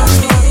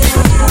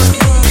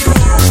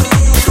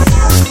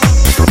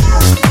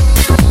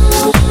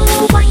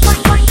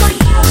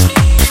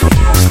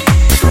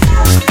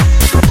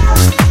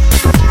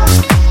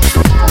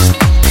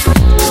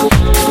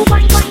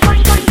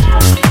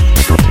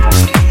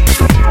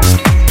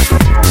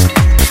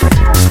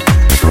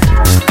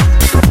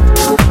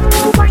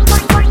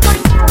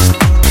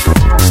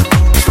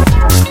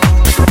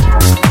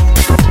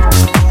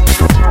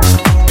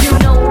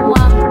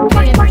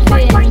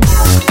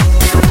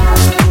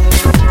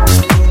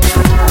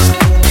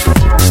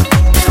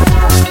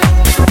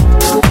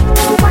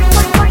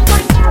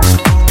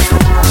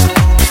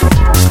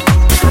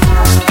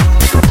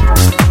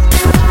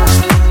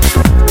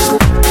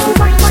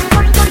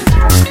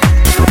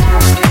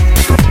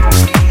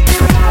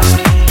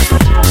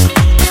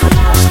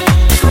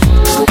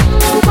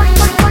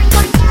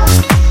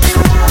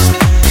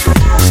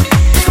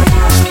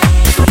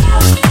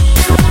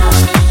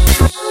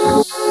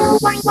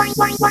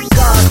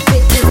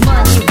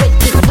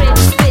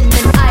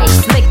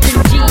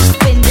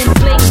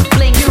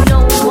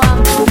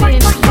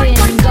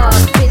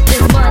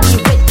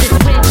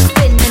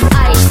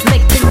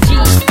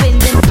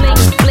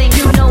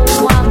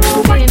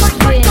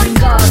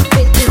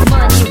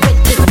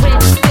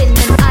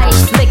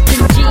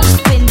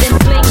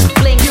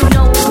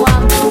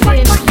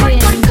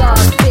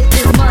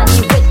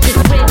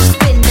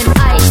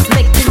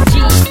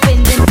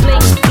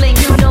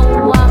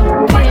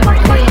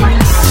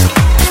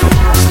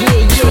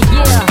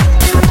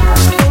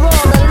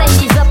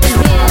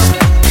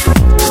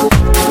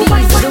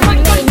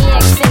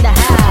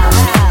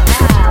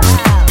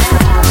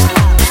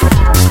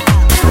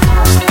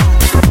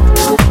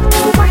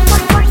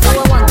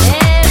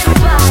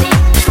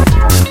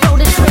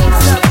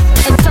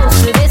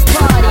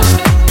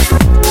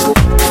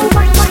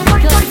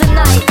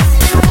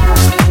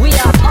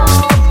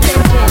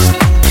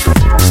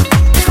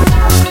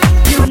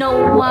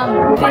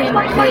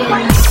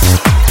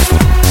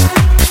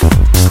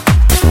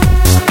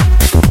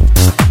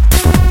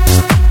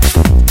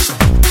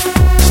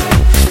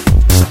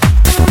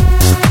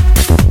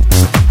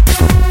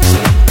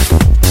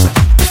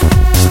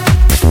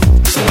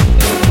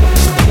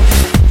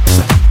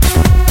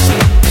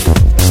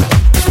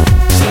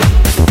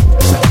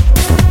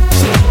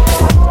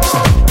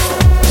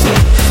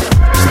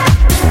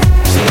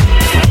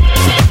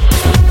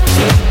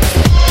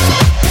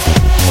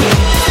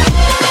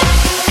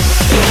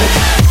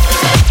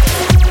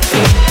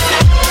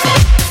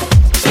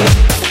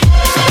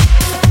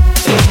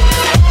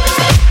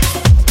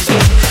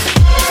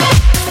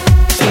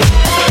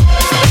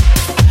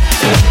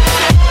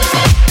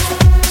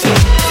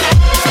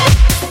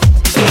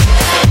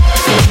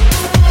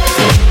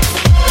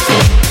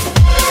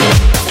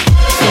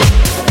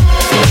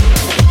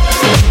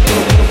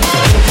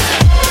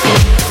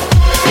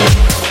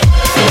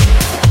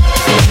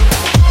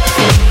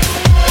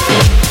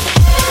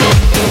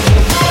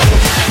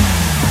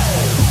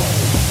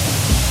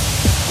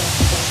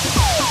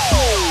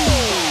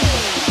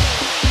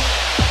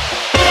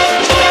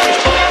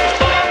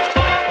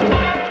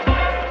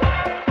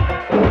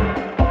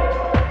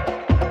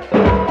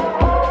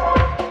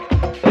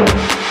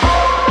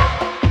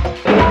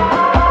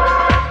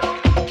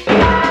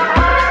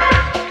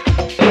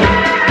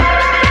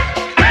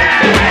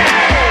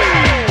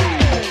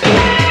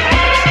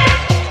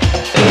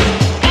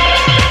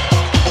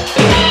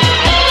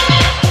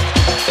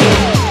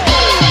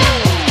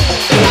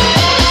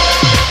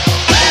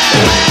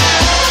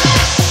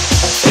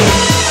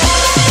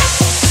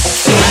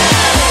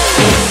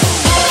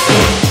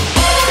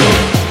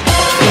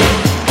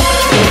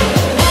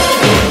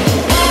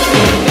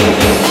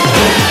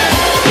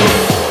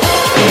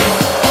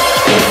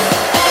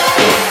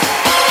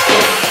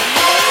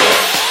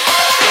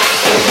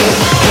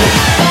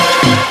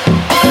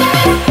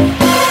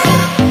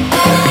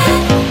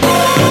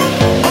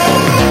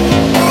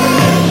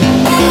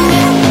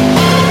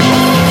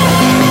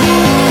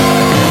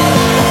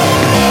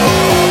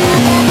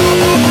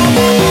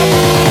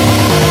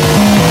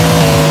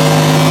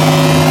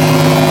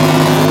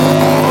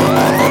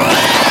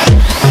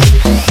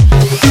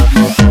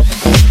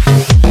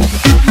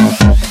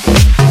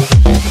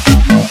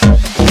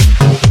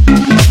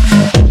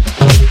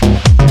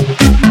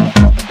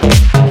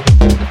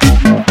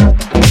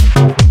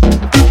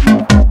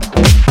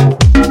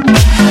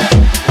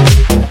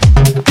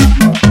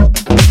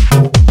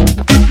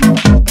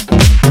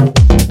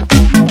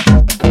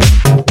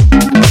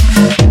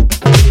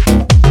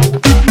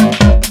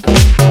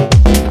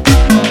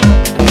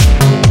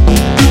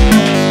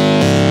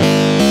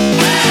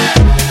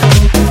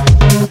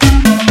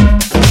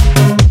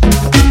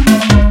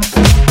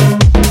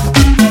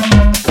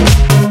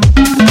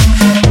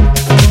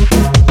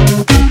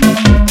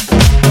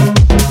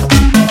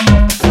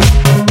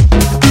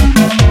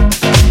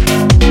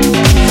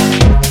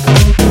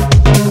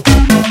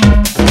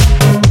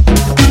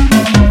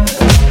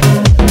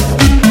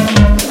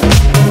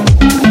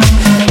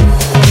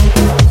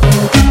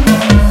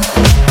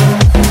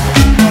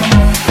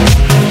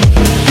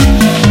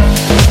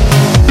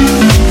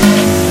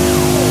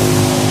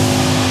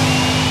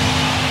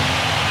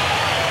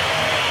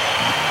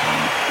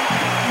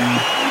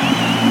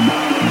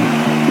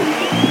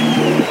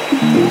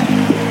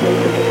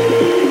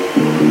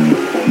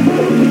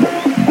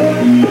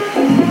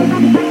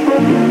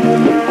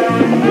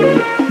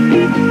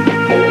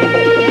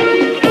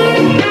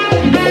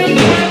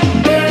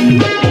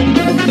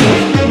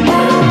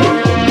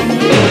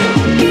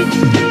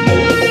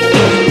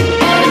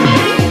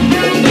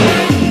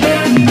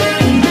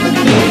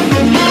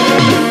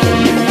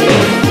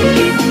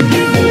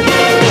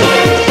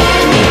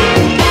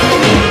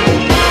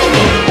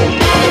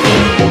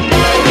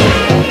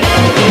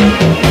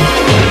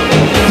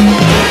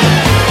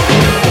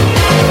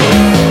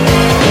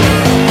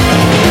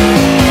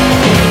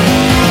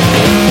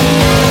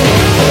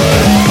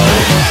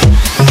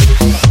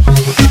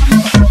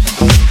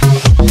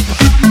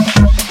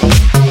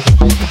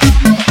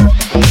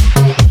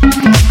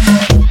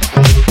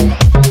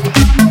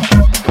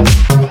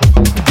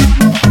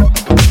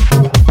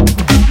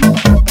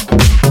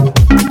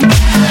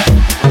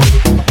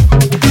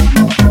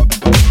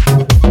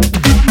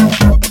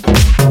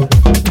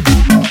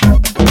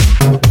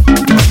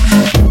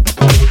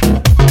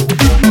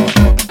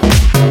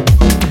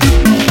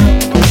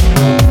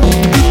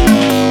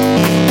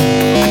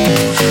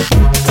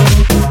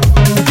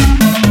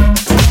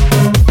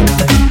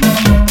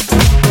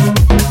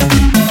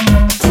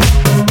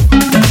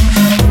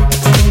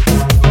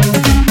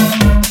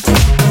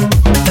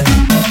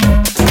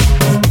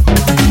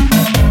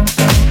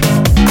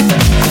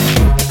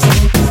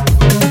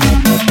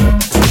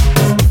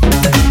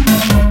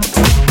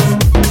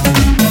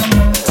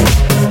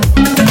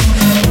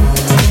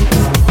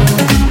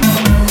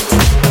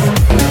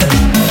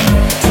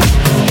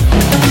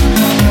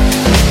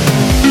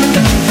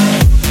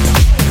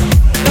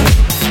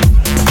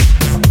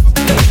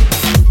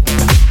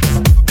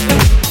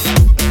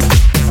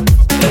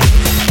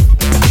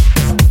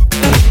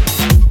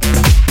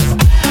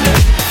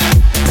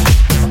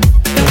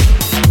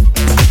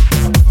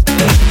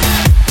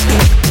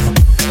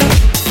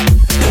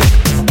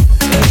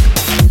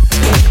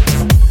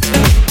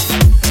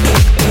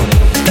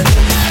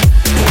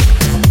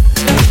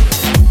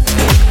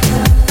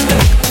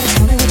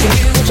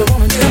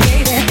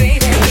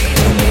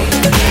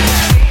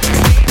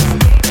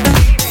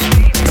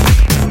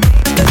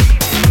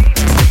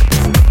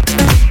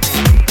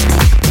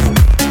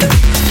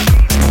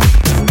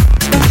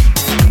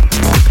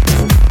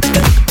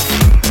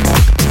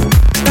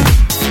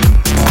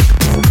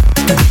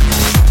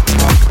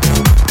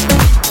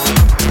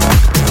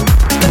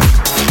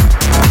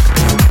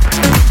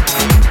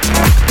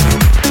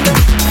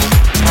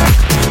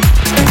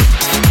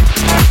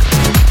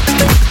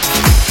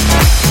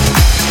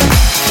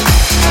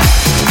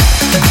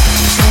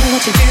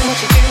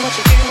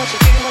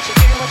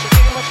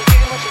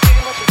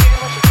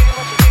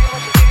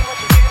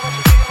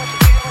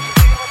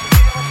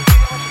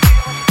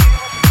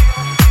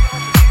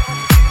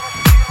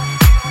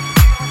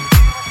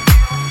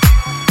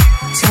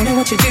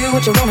 what you do,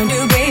 what you wanna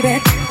do,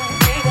 baby.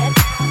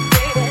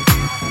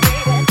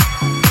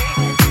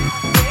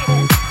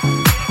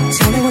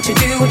 Tell me what you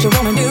do, what you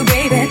wanna do,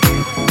 baby.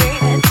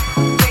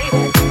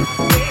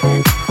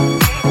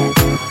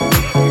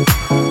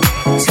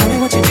 Tell me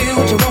what you do,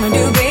 what you wanna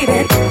do,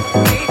 baby.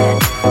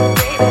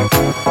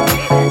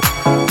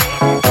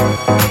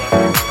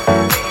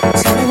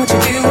 Tell me what you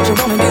do, what you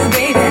wanna do,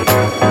 baby.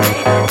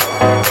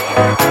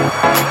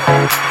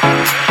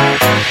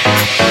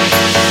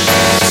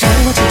 Tell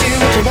me what you do,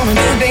 what you wanna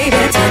do, baby.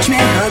 Touch me,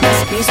 hug me,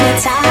 squeeze me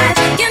tight.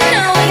 You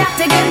know we got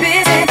to get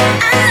busy.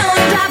 I know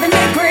you're driving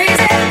me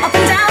crazy. Up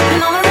and down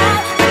and all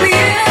around, like we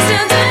used to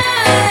do.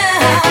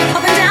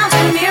 Up and down,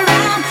 turn me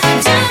around.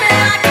 Do me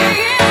like we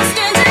used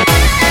to do.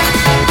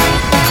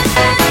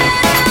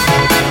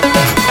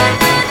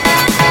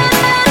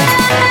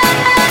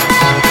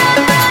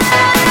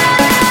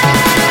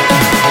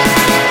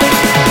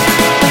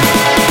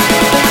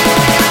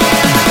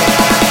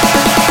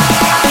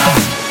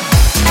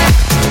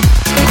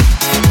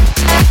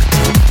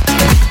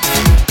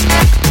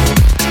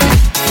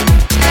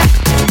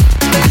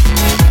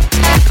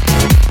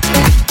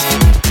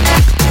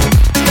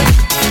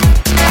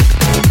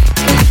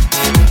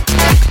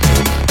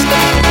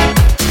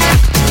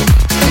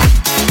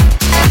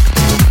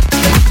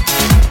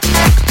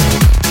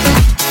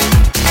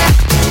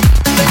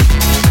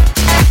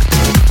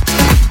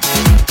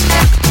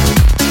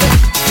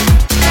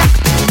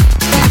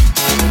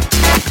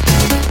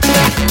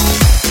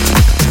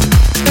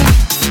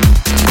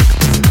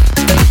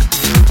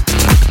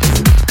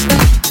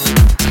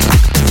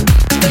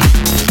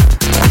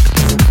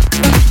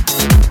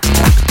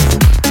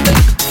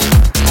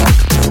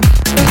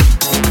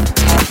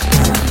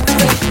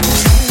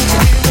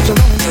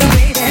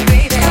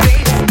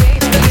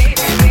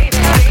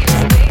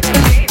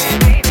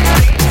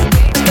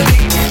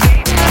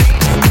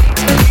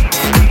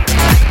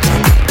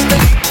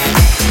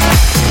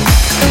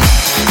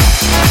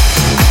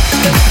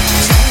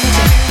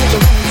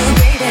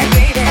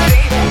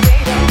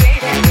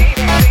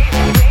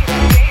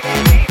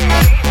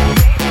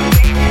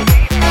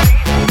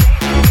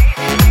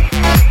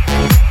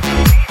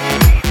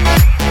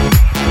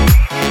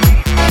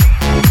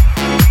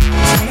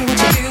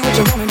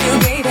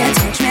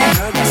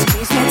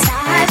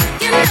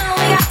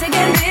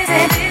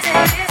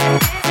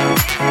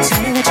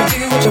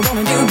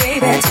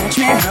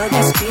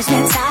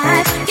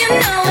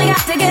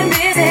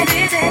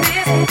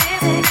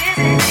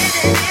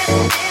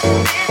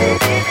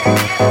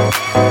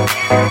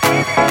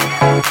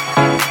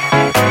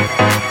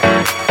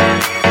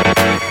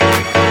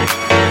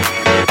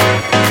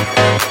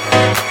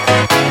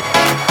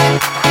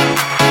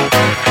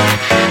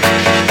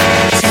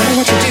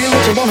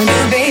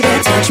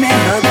 Touch me,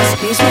 hug me.